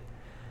little bit.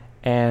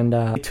 And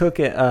they took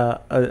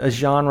a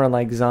genre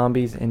like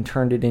zombies and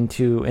turned it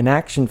into an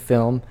action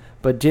film,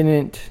 but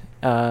didn't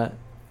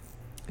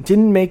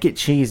make it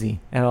cheesy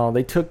at all.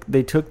 They took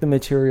the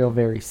material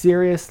very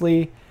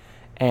seriously,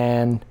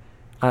 and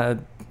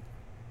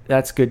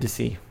that's good to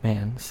see,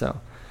 man. So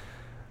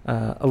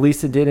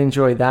Elisa did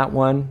enjoy that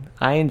one.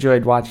 I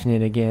enjoyed watching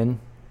it again,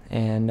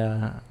 and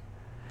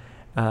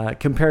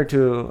compared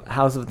to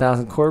House of a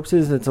Thousand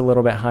Corpses, it's a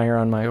little bit higher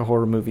on my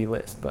horror movie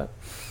list, but.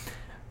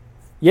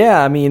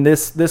 Yeah, I mean,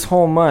 this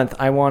whole month,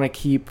 I want to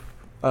keep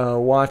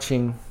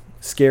watching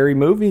scary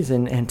movies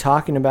and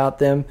talking about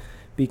them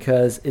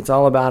because it's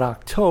all about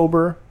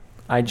October.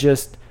 I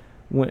just,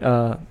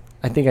 I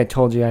think I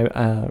told you I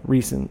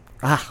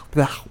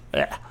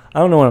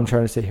don't know what I'm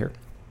trying to say here.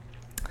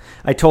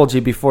 I told you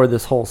before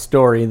this whole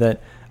story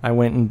that I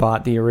went and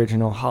bought the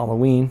original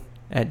Halloween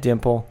at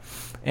Dimple.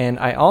 And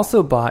I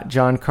also bought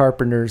John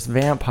Carpenter's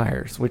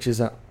Vampires, which is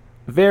a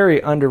very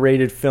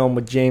underrated film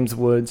with James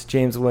Woods.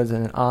 James Woods is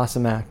an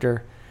awesome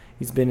actor.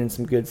 He's been in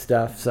some good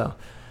stuff. So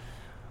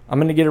I'm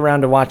going to get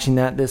around to watching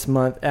that this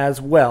month as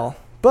well.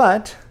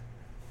 But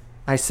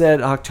I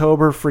said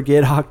October,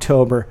 forget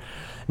October.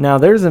 Now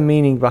there's a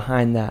meaning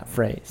behind that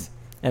phrase.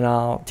 And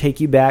I'll take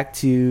you back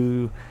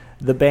to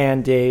the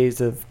band days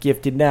of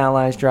Gifted and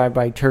Allies, Drive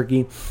By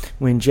Turkey,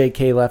 when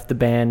JK left the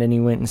band and he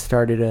went and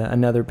started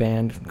another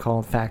band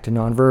called Facta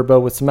Non Verba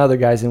with some other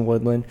guys in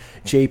Woodland.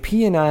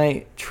 JP and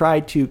I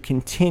tried to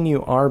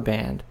continue our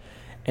band,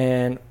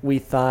 and we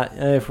thought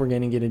if we're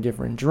going to get a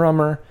different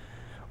drummer,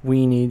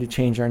 we need to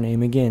change our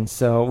name again.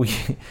 So we,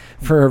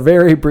 for a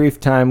very brief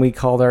time, we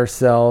called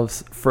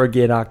ourselves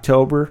Forget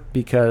October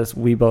because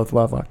we both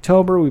love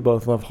October, we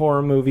both love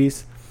horror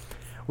movies.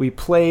 We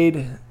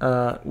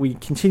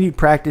continued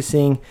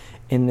practicing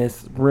in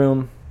this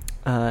room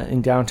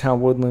in downtown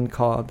Woodland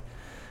called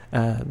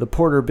the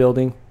Porter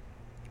Building.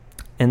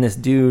 And this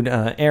dude,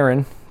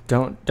 Aaron,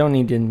 don't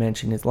need to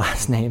mention his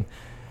last name.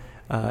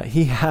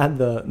 He had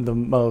the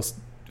most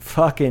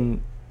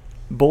fucking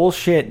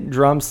bullshit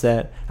drum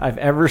set I've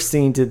ever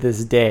seen to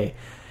this day.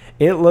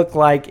 It looked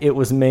like it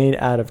was made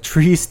out of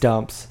tree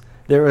stumps.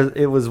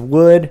 It was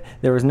wood.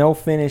 There was no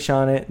finish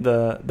on it.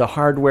 The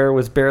hardware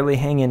was barely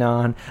hanging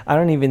on. I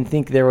don't even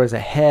think there was a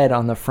head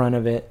on the front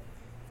of it.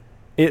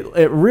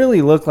 it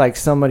really looked like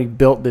somebody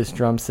built this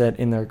drum set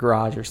in their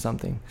garage or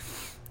something.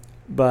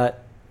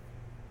 But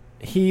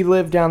he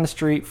lived down the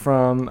street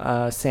from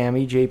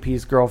Sammy,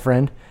 JP's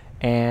girlfriend,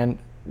 and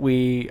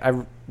we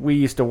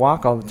used to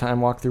walk all the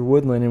time, walk through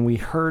Woodland, and we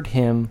heard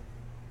him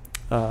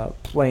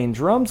playing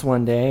drums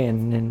one day,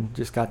 and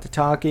just got to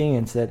talking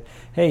and said,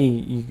 hey,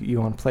 you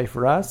want to play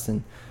for us?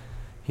 And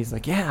he's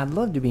like, yeah, I'd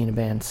love to be in a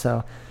band.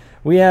 So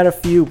we had a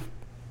few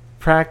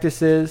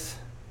practices,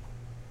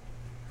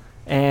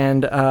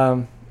 and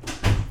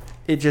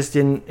it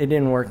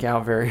didn't work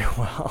out very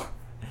well.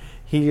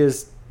 He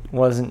just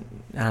wasn't,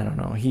 I don't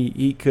know,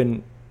 he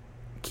couldn't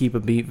keep a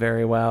beat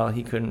very well.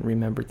 He couldn't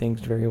remember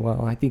things very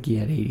well. I think he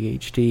had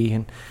ADHD,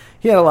 and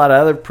he had a lot of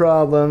other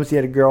problems. He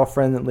had a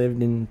girlfriend that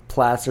lived in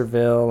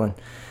Placerville, and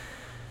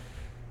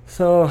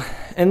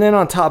then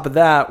on top of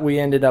that, we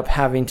ended up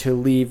having to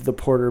leave the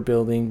Porter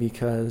building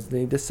because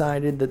they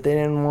decided that they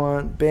didn't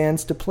want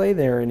bands to play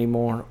there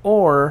anymore.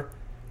 Or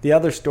the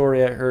other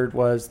story I heard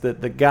was that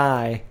the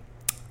guy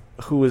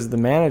who was the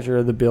manager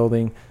of the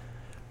building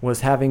was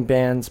having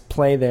bands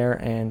play there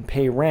and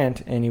pay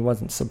rent, and he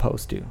wasn't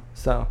supposed to.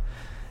 So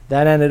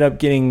that ended up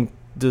getting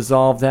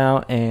dissolved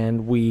out,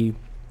 and we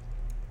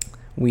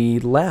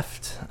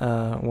left.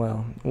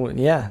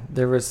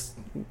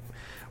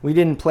 We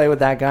didn't play with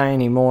that guy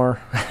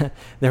anymore.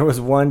 There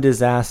was one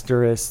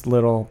disastrous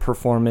little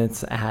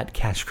performance at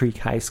Cache Creek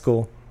High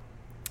School,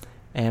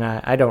 and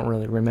I don't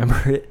really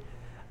remember it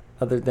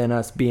other than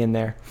us being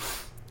there.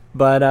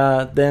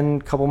 But then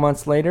a couple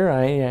months later,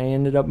 I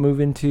ended up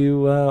moving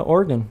to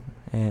Oregon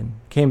and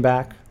came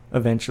back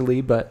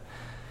eventually. But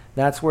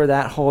that's where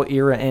that whole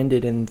era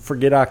ended. And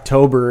Forget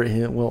October,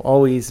 it will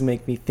always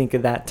make me think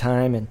of that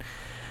time. And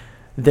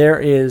there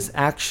is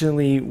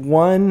actually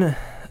one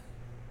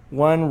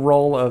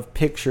roll of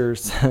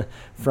pictures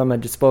from a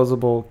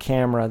disposable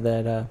camera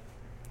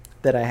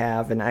that I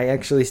have, and I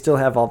actually still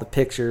have all the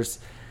pictures.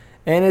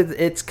 And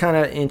it's kind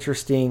of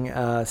interesting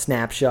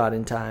snapshot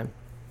in time.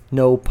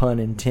 No pun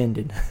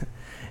intended.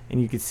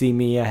 And you can see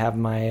me. I have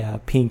my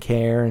pink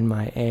hair and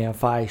my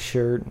AFI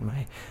shirt and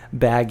my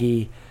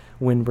baggy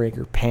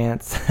windbreaker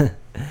pants.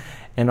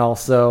 And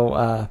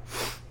also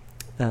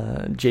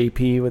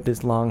JP with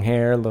his long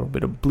hair, a little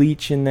bit of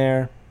bleach in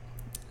there.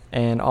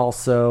 And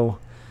also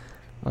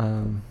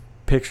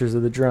pictures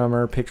of the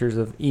drummer, pictures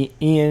of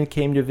Ian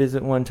came to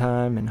visit one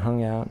time and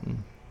hung out.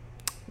 And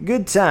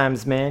good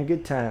times, man,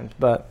 good times.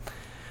 But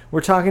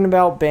we're talking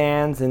about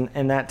bands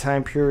and that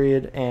time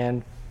period,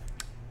 and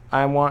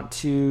I want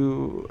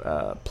to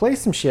play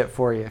some shit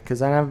for you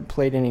because I haven't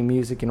played any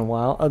music in a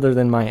while other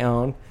than my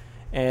own.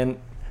 And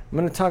I'm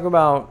going to talk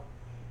about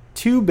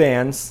two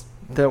bands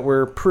that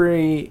were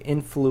pretty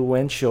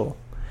influential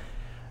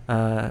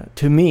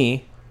to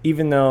me,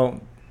 even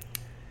though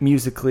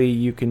musically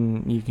you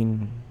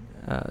can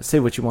say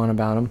what you want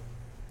about them.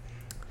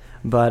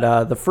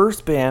 But the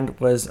first band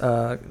was,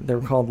 they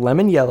were called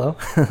Lemon Yellow,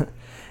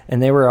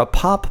 and they were a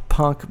pop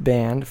punk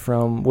band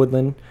from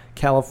Woodland,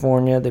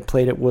 California. They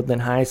played at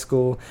Woodland High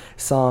School.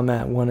 Saw them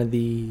at one of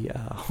the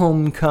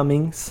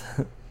homecomings.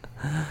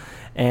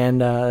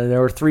 And they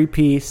were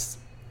 3-piece.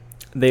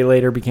 They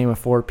later became a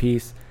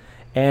 4-piece.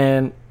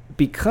 And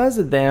because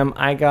of them,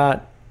 I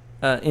got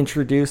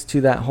introduced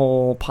to that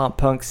whole pop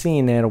punk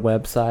scene. They had a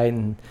website,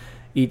 and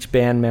each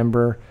band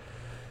member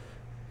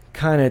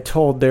kind of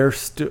told their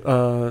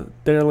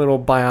little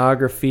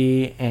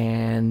biography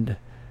and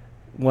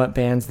what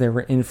bands they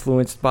were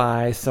influenced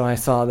by. So I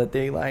saw that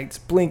they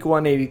liked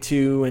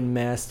Blink-182 and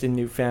Mest and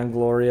Newfound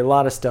Glory, a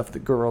lot of stuff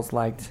that girls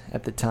liked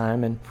at the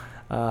time. And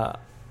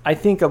I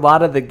think a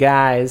lot of the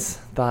guys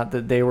thought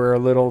that they were a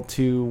little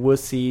too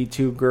wussy,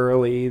 too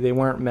girly. They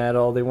weren't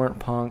metal, they weren't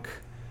punk,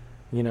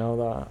 they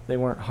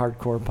weren't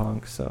hardcore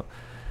punk. So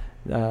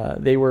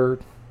they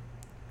weren't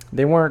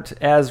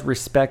as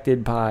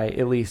respected by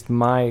at least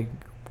my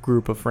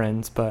group of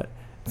friends. But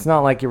it's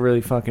not like it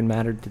really fucking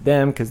mattered to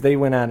them because they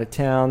went out of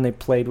town. They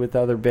played with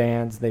other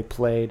bands. They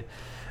played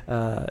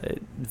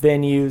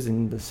venues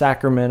in the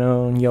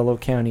Sacramento and Yolo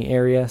County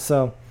area.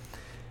 So,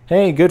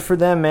 hey, good for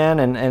them, man.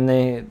 And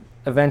they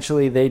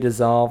eventually they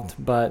dissolved.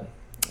 But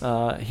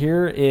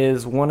here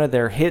is one of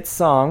their hit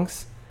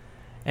songs,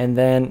 and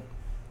then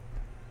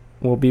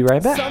we'll be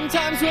right back.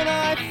 Sometimes when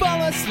I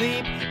fall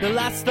asleep, the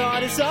last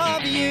thought is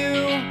of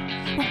you.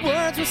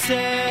 Words were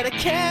said, I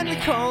can't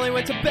recall. I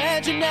went to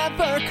bed, you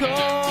never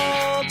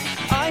called.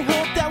 I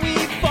hope that we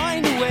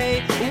find a way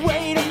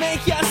to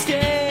make you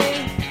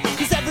stay.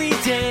 'Cause every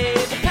day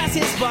that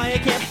passes by, I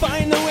can't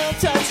find the will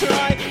to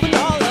try when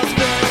all else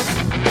fails.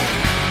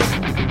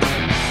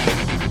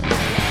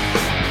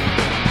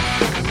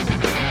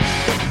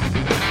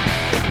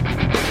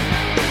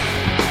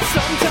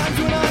 Sometimes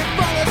when I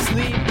fall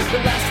asleep,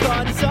 the last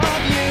thought is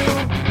of you.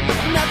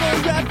 Never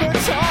ever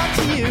talk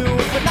to you,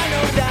 but I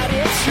know that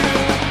it's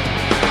true.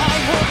 I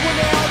hope one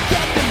day I'll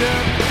get the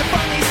nerve to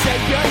finally say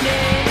your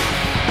name.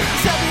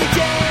 'Cause every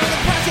day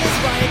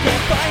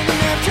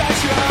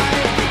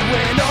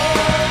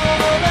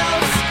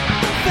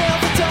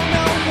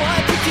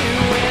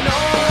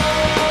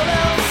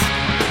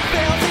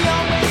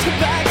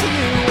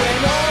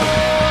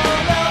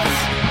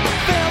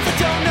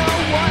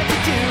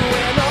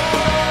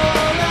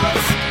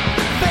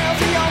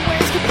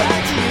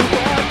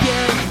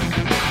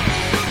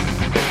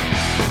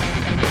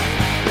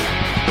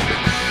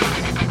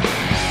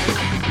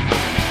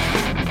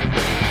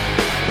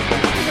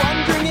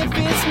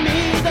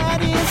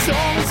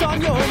always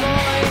on your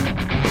mind.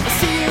 I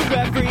see you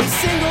every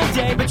single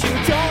day, but you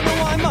don't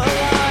know I'm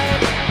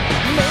alive.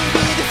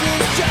 Maybe this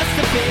is just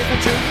a bit, but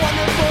you're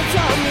wonderful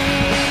to me.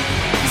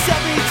 'Cause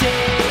every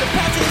day that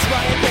passes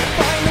by, I can't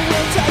find the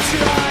will to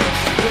try.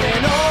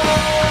 When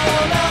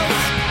all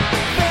else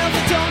fails, I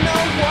don't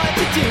know what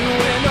to do.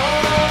 When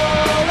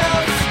all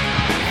else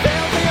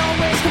fails, I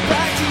always come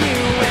back to you.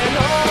 When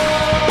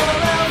all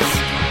else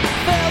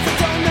fails, I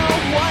don't know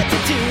what to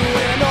do.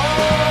 When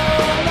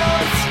all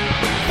else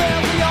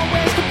fails, I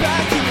always come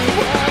back to you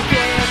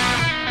again.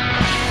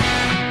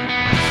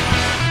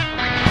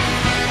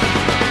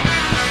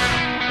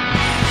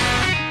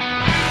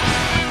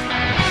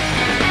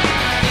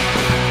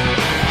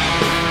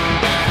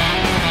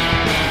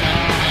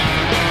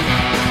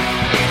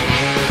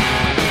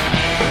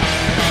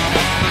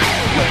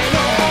 When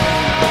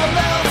all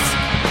else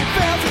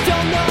fails, I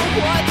don't know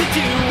what to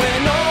do.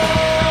 When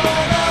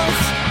all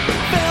else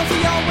fails, I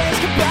always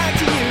come back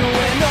to you.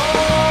 When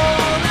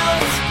all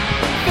else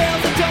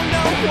fails, I don't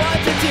know what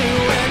to do.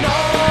 When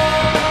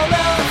all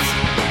else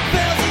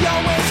fails, I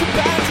always come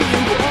back to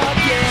you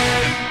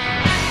again.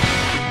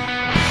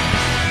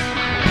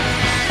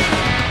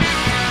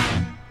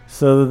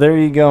 So there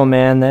you go,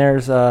 man.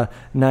 There's a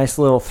nice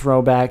little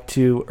throwback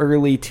to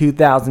early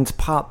 2000s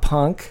pop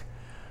punk.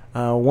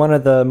 One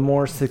of the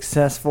more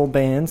successful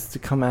bands to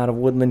come out of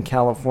Woodland,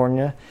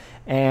 California.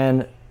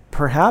 And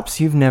perhaps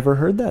you've never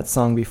heard that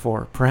song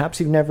before. Perhaps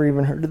you've never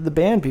even heard of the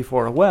band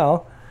before.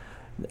 Well,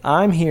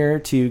 I'm here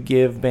to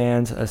give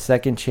bands a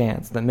second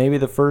chance. That maybe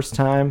the first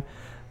time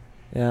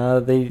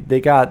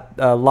they got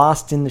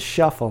lost in the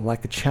shuffle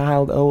like a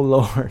child, oh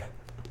Lord.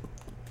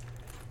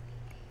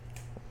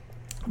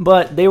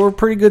 But they were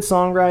pretty good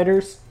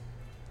songwriters,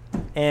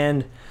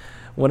 and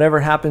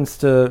whatever happens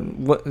to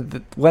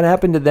what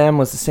happened to them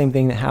was the same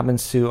thing that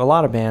happens to a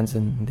lot of bands,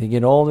 and they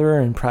get older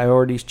and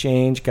priorities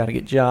change. Got to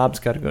get jobs,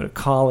 got to go to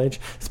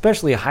college,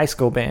 especially a high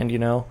school band. You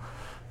know,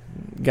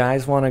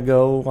 guys want to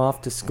go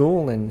off to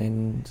school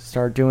and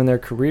start doing their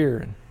career.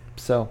 And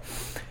so,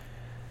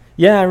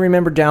 yeah, I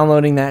remember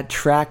downloading that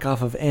track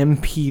off of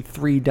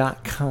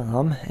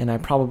mp3.com, and I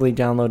probably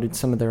downloaded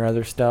some of their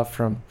other stuff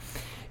from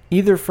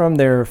either from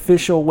their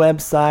official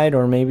website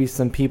or maybe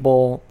some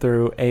people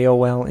through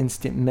AOL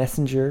Instant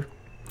Messenger.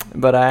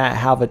 But I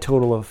have a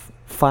total of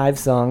 5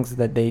 songs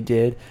that they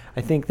did.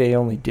 I think they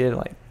only did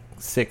like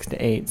 6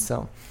 to 8.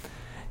 So,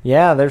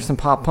 yeah, there's some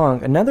pop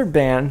punk. Another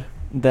band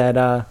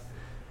that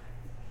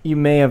you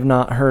may have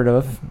not heard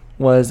of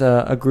was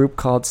a group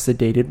called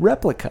Sedated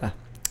Replica.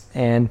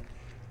 And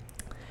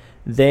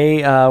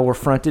they were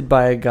fronted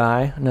by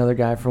another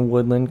guy from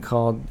Woodland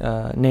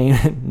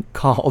named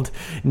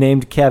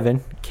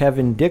Kevin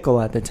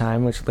Dickel at the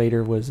time, which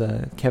later was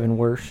Kevin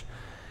Wersch.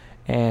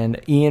 And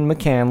Ian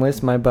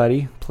McCandless, my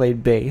buddy,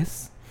 played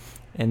bass,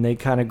 and they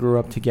kind of grew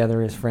up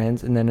together as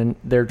friends. And then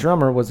their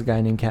drummer was a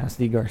guy named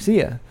Cassidy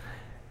Garcia.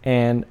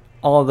 And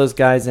all of those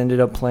guys ended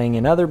up playing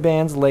in other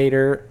bands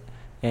later,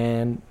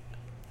 and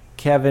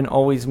Kevin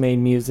always made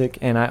music,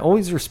 and I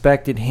always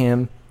respected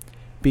him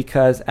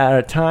because at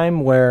a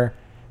time where,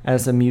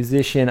 as a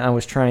musician, I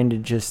was trying to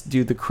just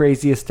do the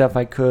craziest stuff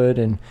I could,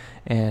 and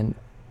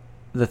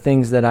the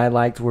things that I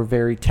liked were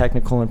very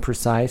technical and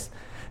precise.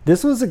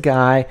 This was a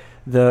guy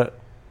that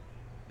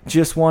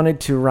just wanted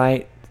to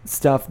write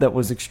stuff that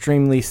was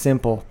extremely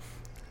simple,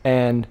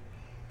 and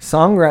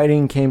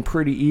songwriting came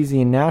pretty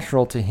easy and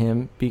natural to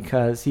him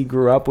because he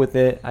grew up with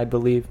it. I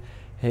believe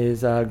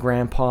his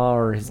grandpa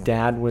or his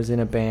dad was in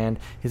a band.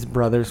 His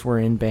brothers were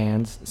in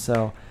bands,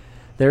 so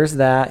there's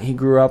that. He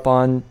grew up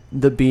on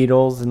the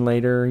Beatles and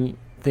later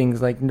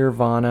things like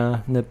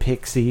Nirvana and the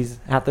Pixies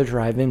at the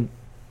drive-in.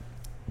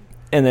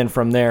 And then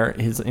from there,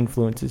 his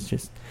influences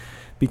just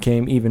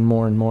became even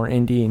more and more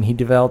indie, and he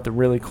developed a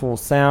really cool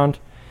sound.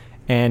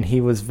 And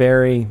he was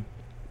very,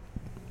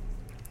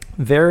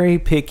 very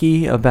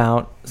picky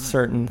about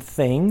certain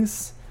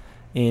things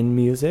in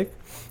music,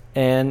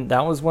 and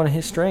that was one of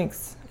his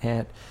strengths.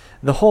 And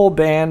the whole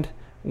band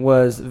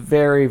was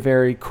very,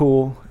 very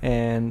cool,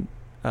 and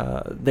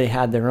they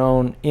had their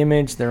own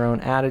image, their own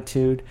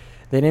attitude.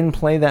 They didn't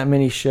play that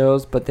many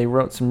shows, but they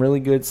wrote some really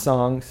good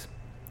songs.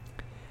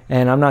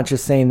 And I'm not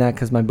just saying that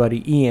because my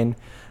buddy Ian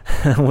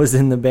was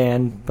in the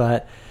band,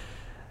 but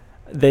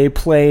they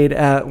played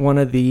at one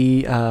of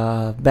the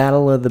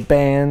Battle of the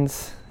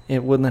Bands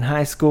at Woodland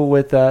High School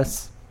with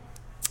us.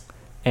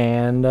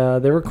 And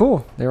they were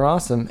cool. They were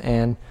awesome.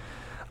 And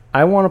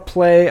I'm going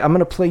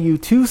to play you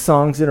 2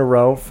 songs in a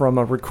row from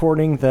a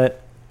recording that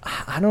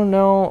I don't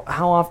know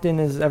how often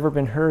has ever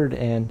been heard,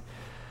 and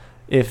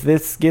if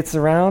this gets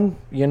around,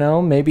 you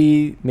know,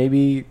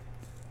 maybe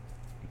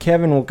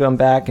Kevin will come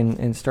back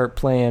and start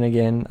playing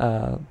again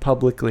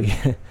publicly.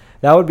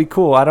 That would be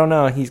cool. I don't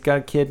know. He's got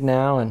a kid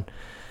now, and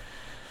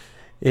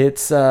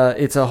it's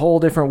a whole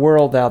different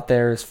world out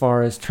there as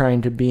far as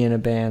trying to be in a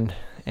band,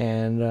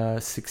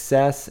 and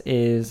success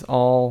is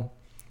all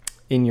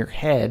in your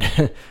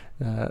head.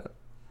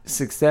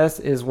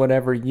 Success is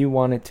whatever you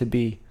want it to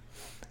be.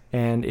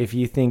 And if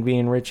you think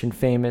being rich and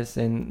famous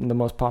and the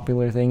most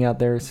popular thing out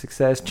there is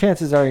success,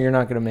 chances are you're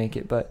not going to make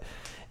it. But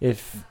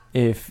if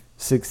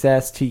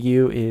success to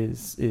you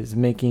is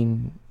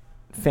making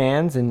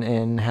fans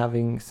and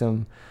having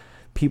some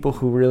people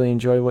who really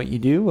enjoy what you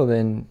do, well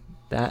then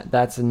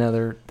that's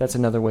another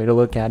way to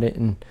look at it.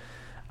 And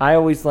I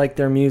always liked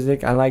their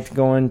music. I liked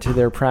going to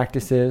their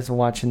practices,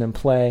 watching them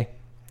play.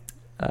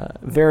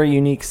 Very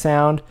unique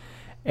sound.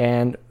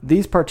 And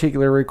these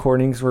particular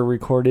recordings were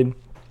recorded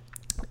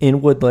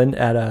in Woodland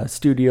at a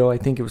studio. I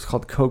think it was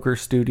called Coker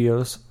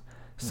Studios,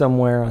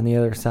 somewhere on the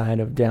other side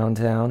of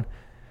downtown.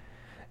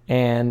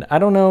 And I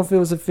don't know if it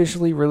was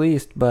officially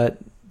released, but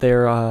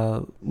their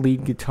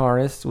lead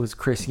guitarist was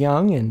Chris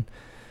Young, and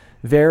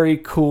very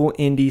cool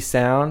indie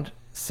sound.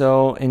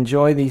 So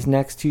enjoy these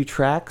next 2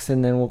 tracks,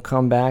 and then we'll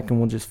come back and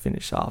we'll just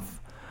finish off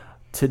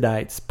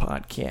tonight's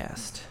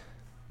podcast.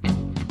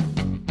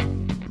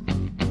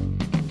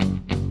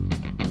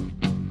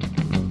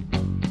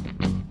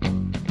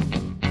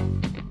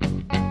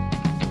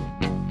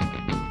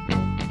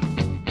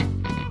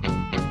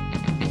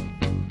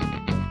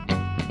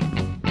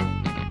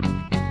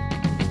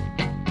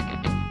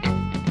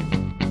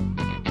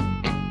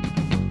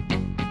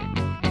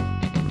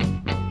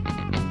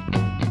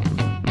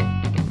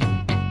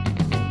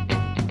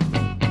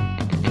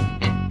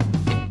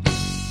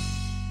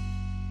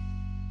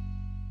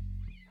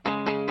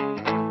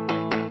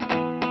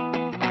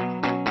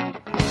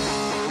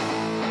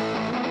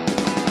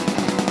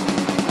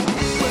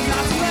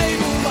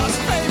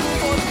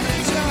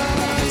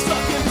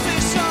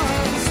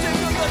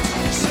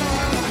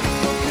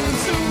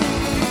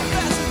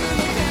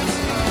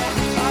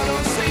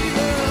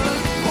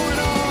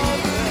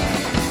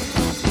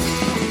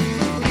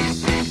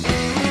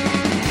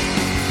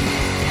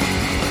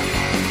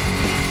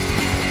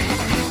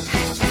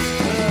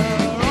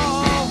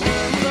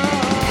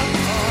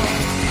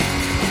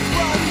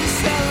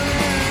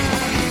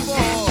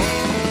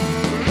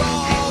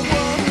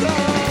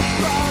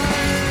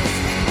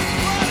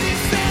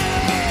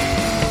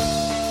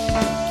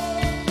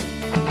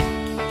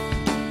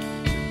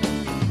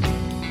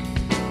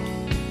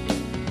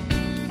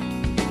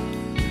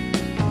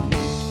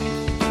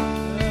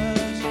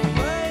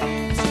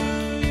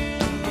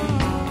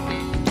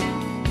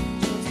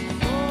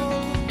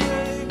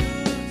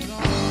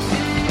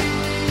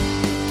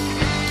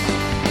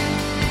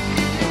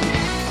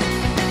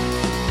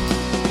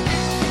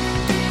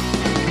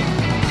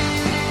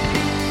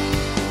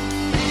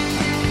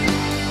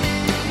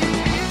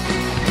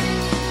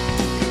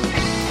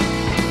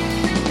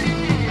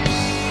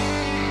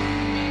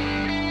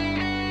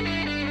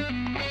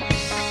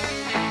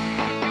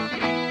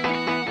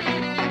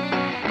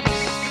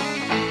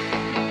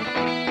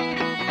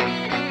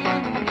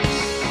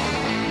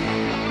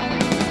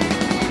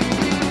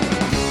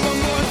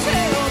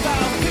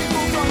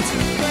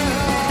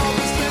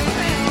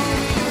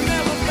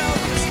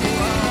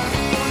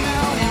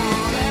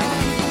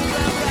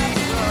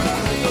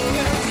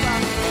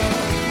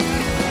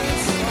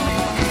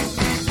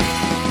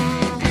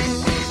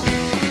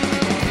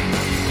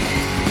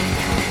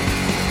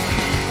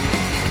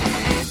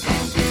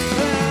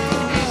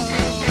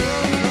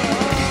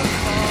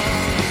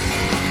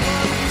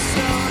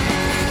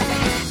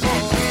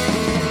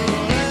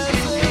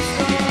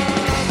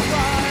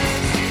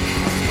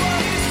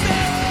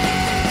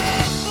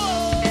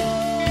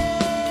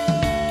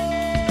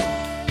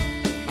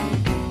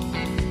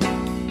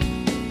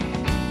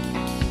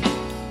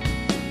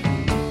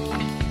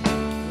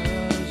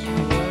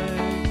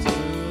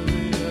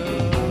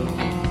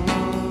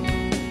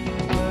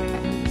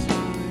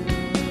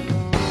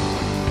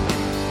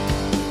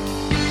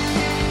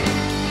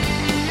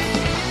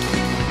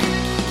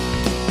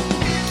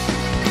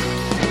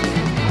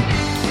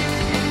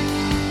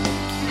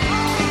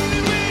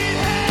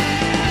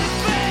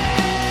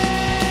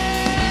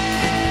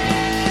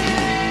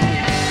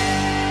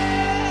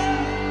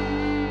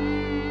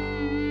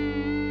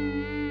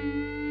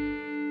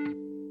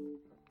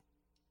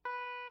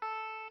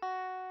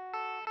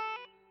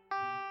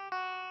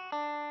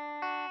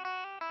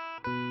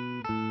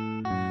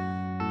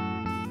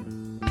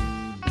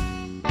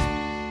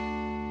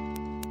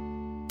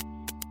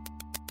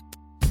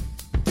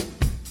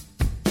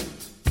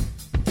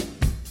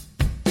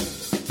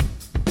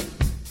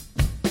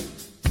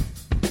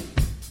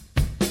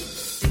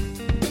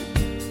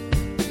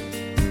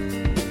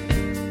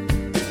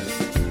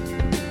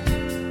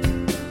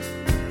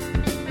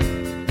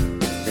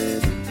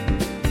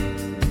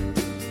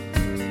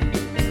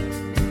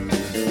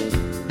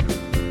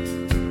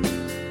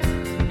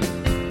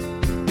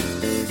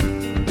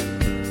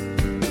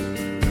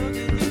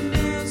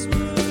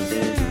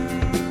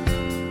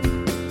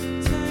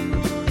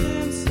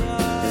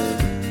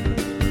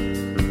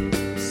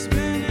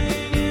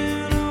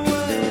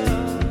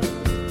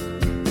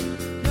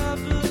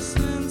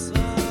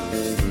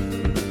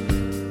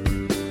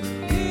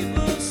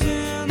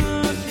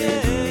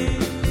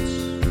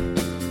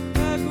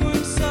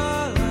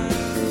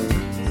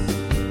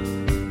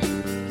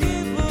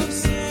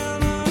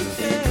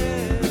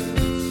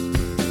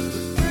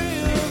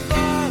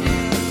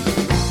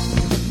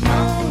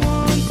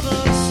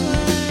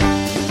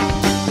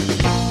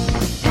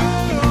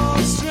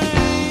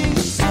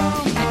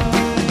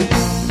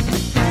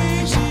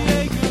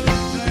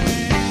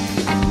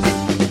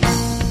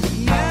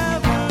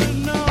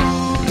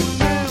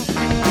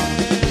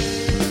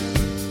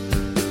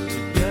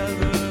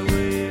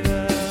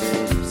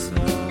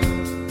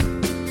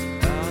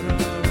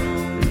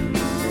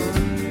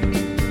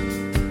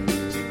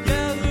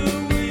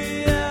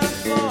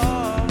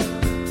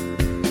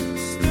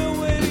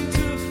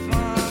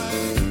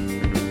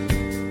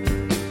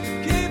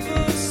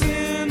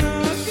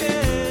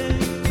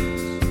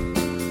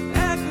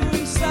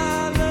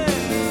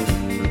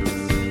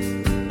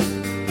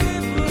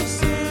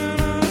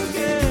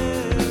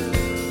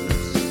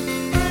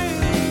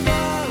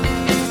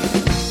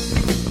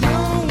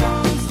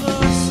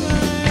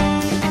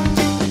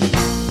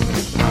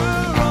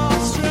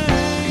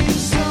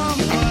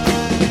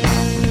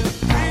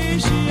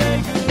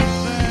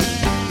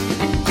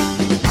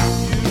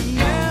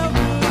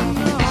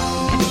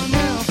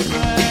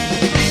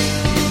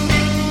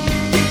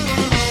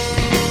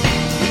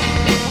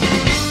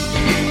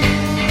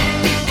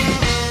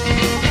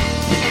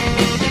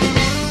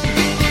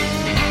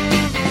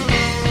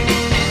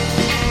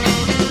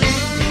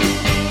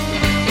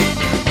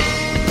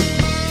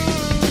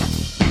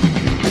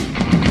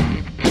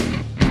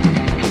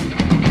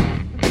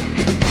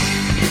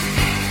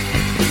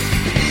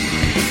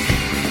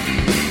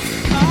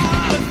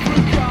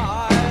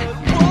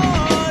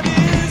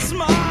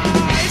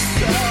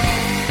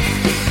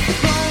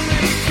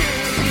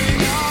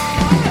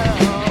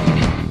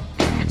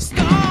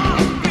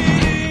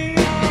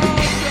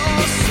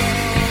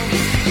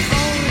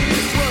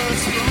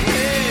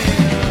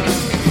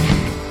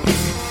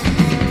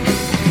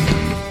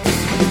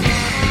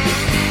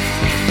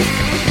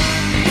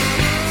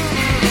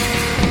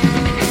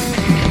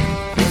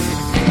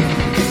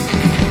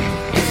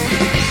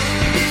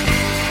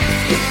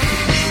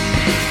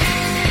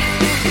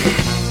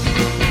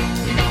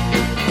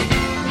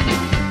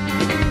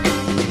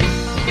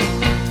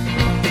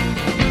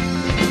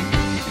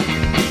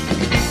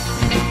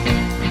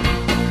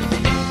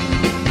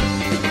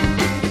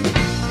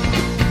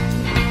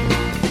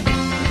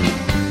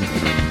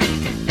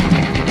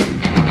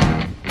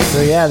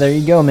 yeah, there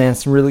you go, man.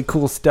 Some really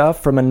cool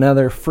stuff from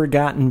another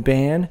forgotten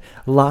band,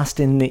 Lost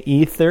in the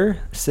Ether,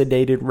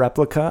 Sedated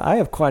Replica. I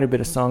have quite a bit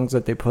of songs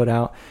that they put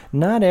out.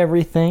 Not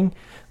everything,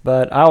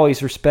 but I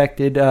always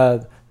respected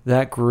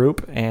that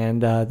group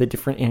and the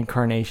different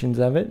incarnations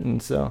of it. And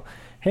so,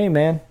 hey,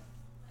 man,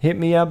 hit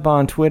me up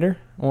on Twitter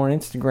or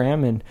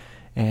Instagram,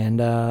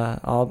 and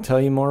I'll tell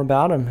you more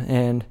about them.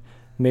 And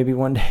maybe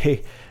one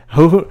day...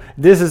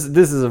 This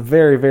is a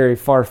very, very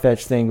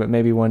far-fetched thing, but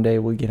maybe one day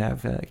we could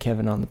have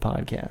Kevin on the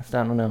podcast.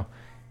 I don't know.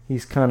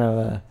 He's kind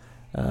of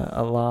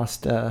a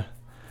lost. I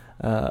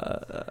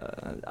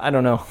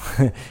don't know.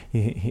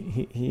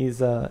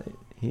 He's a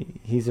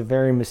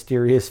very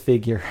mysterious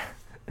figure.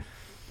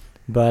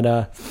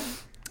 But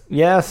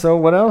yeah. So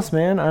what else,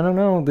 man? I don't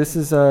know. This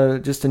is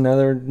just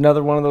another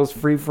one of those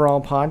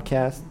free-for-all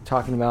podcasts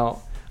talking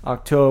about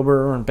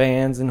October and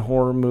bands and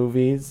horror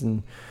movies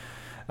and.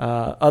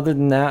 Other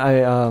than that,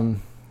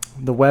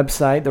 the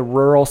website, the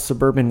Rural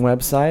Suburban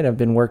website, I've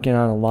been working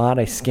on a lot.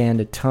 I scanned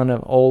a ton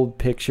of old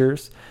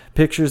pictures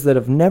that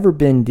have never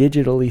been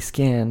digitally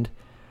scanned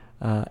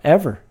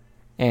ever.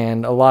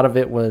 And a lot of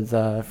it was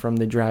from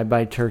the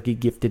Drive-By Turkey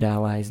Gifted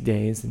Allies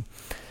days. And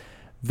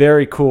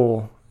very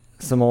cool,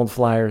 some old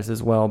flyers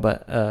as well,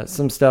 but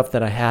some stuff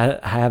that I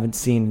haven't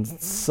seen in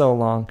so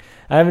long.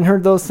 I haven't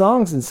heard those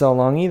songs in so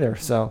long either,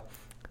 so...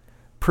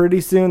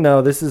 Pretty soon, though,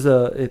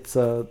 it's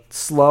a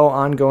slow,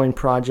 ongoing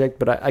project,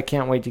 but I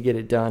can't wait to get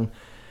it done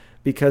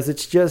because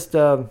it's just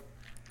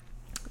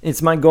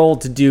it's my goal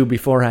to do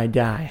before I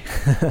die.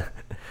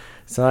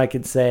 So I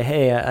could say,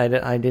 hey,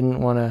 I didn't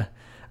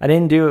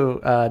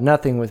do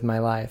nothing with my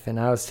life, and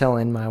I was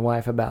telling my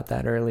wife about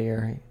that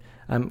earlier.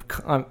 I'm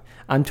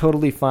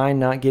totally fine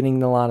not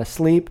getting a lot of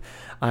sleep.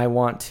 I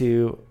want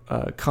to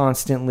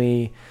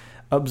constantly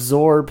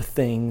absorb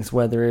things,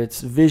 whether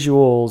it's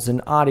visuals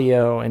and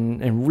audio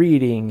and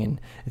reading and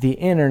the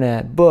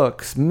internet,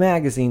 books,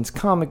 magazines,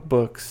 comic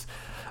books.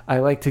 I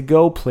like to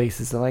go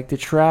places. I like to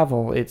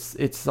travel.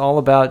 It's all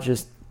about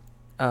just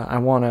I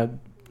want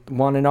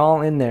it all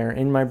in there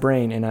in my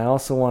brain, and I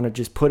also want to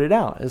just put it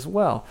out as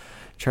well.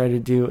 Try to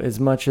do as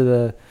much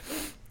of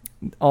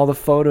all the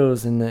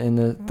photos and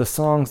the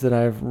songs that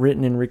I've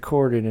written and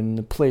recorded and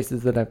the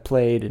places that I've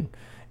played, and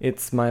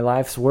it's my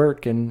life's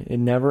work, and it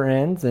never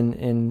ends,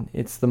 and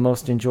it's the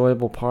most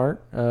enjoyable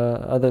part,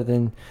 other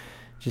than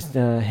just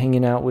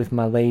hanging out with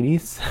my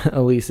ladies,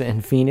 Elisa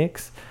and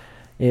Phoenix.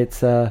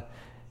 It's the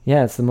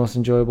most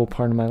enjoyable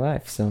part of my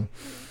life. So,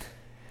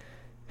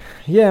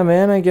 yeah,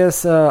 man, I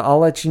guess I'll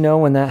let you know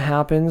when that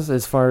happens.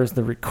 As far as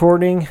the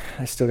recording,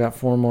 I still got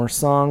 4 more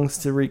songs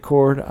to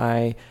record.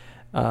 I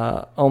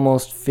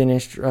almost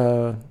finished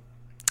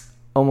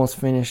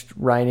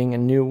writing a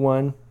new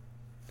one.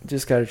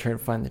 Just got to try to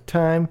find the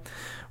time.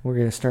 We're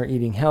going to start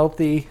eating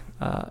healthy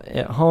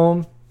at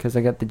home because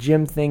I got the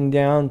gym thing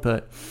down,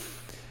 but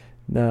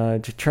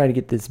to try to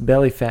get this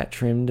belly fat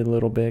trimmed a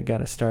little bit, got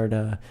to start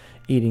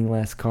eating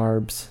less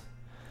carbs.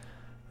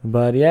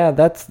 But yeah,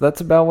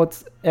 that's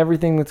about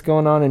everything that's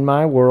going on in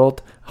my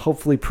world.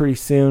 Hopefully pretty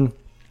soon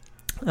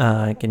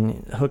I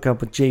can hook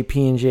up with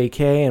JP and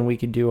JK and we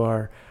could do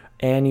our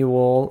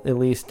annual, at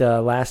least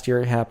last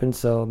year it happened,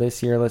 so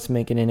this year let's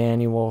make it an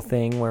annual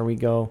thing where we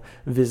go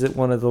visit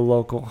one of the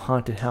local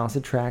haunted house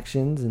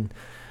attractions. And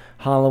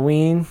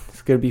Halloween,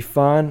 it's going to be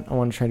fun. I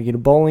want to try to get a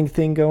bowling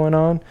thing going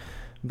on.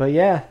 But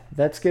yeah,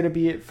 that's going to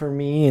be it for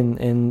me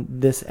in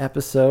this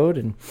episode.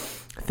 And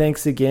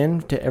thanks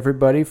again to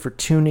everybody for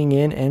tuning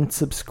in and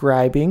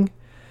subscribing.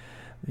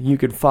 You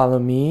can follow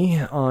me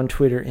on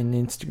Twitter and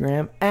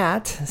Instagram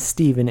at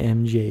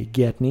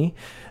StephenMJGetney.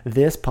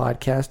 This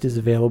podcast is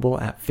available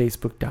at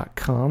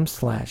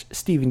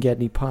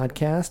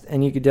facebook.com/StephenGetneyPodcast.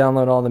 And you can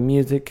download all the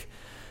music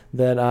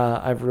that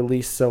I've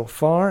released so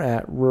far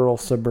at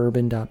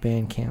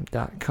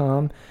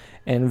ruralsuburban.bandcamp.com.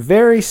 And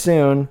very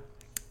soon,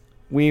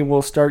 we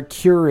will start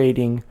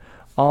curating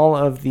all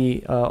of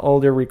the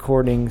older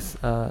recordings.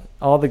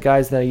 All the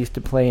guys that I used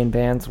to play in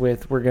bands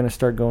with, we're going to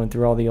start going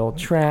through all the old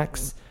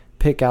tracks,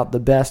 pick out the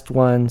best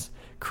ones,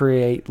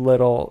 create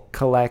little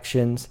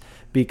collections,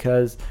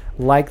 because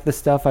like the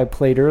stuff I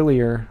played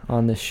earlier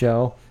on the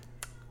show,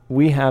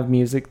 we have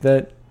music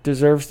that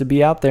deserves to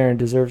be out there and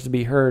deserves to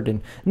be heard.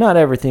 And not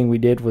everything we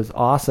did was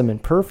awesome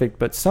and perfect,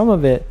 but some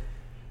of it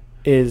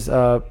is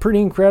pretty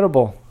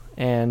incredible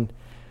and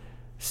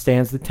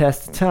stands the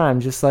test of time,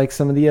 just like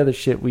some of the other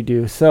shit we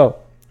do. So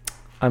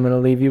I'm going to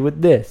leave you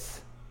with this.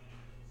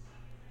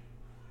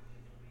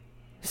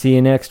 See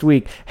you next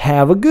week.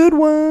 Have a good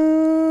one.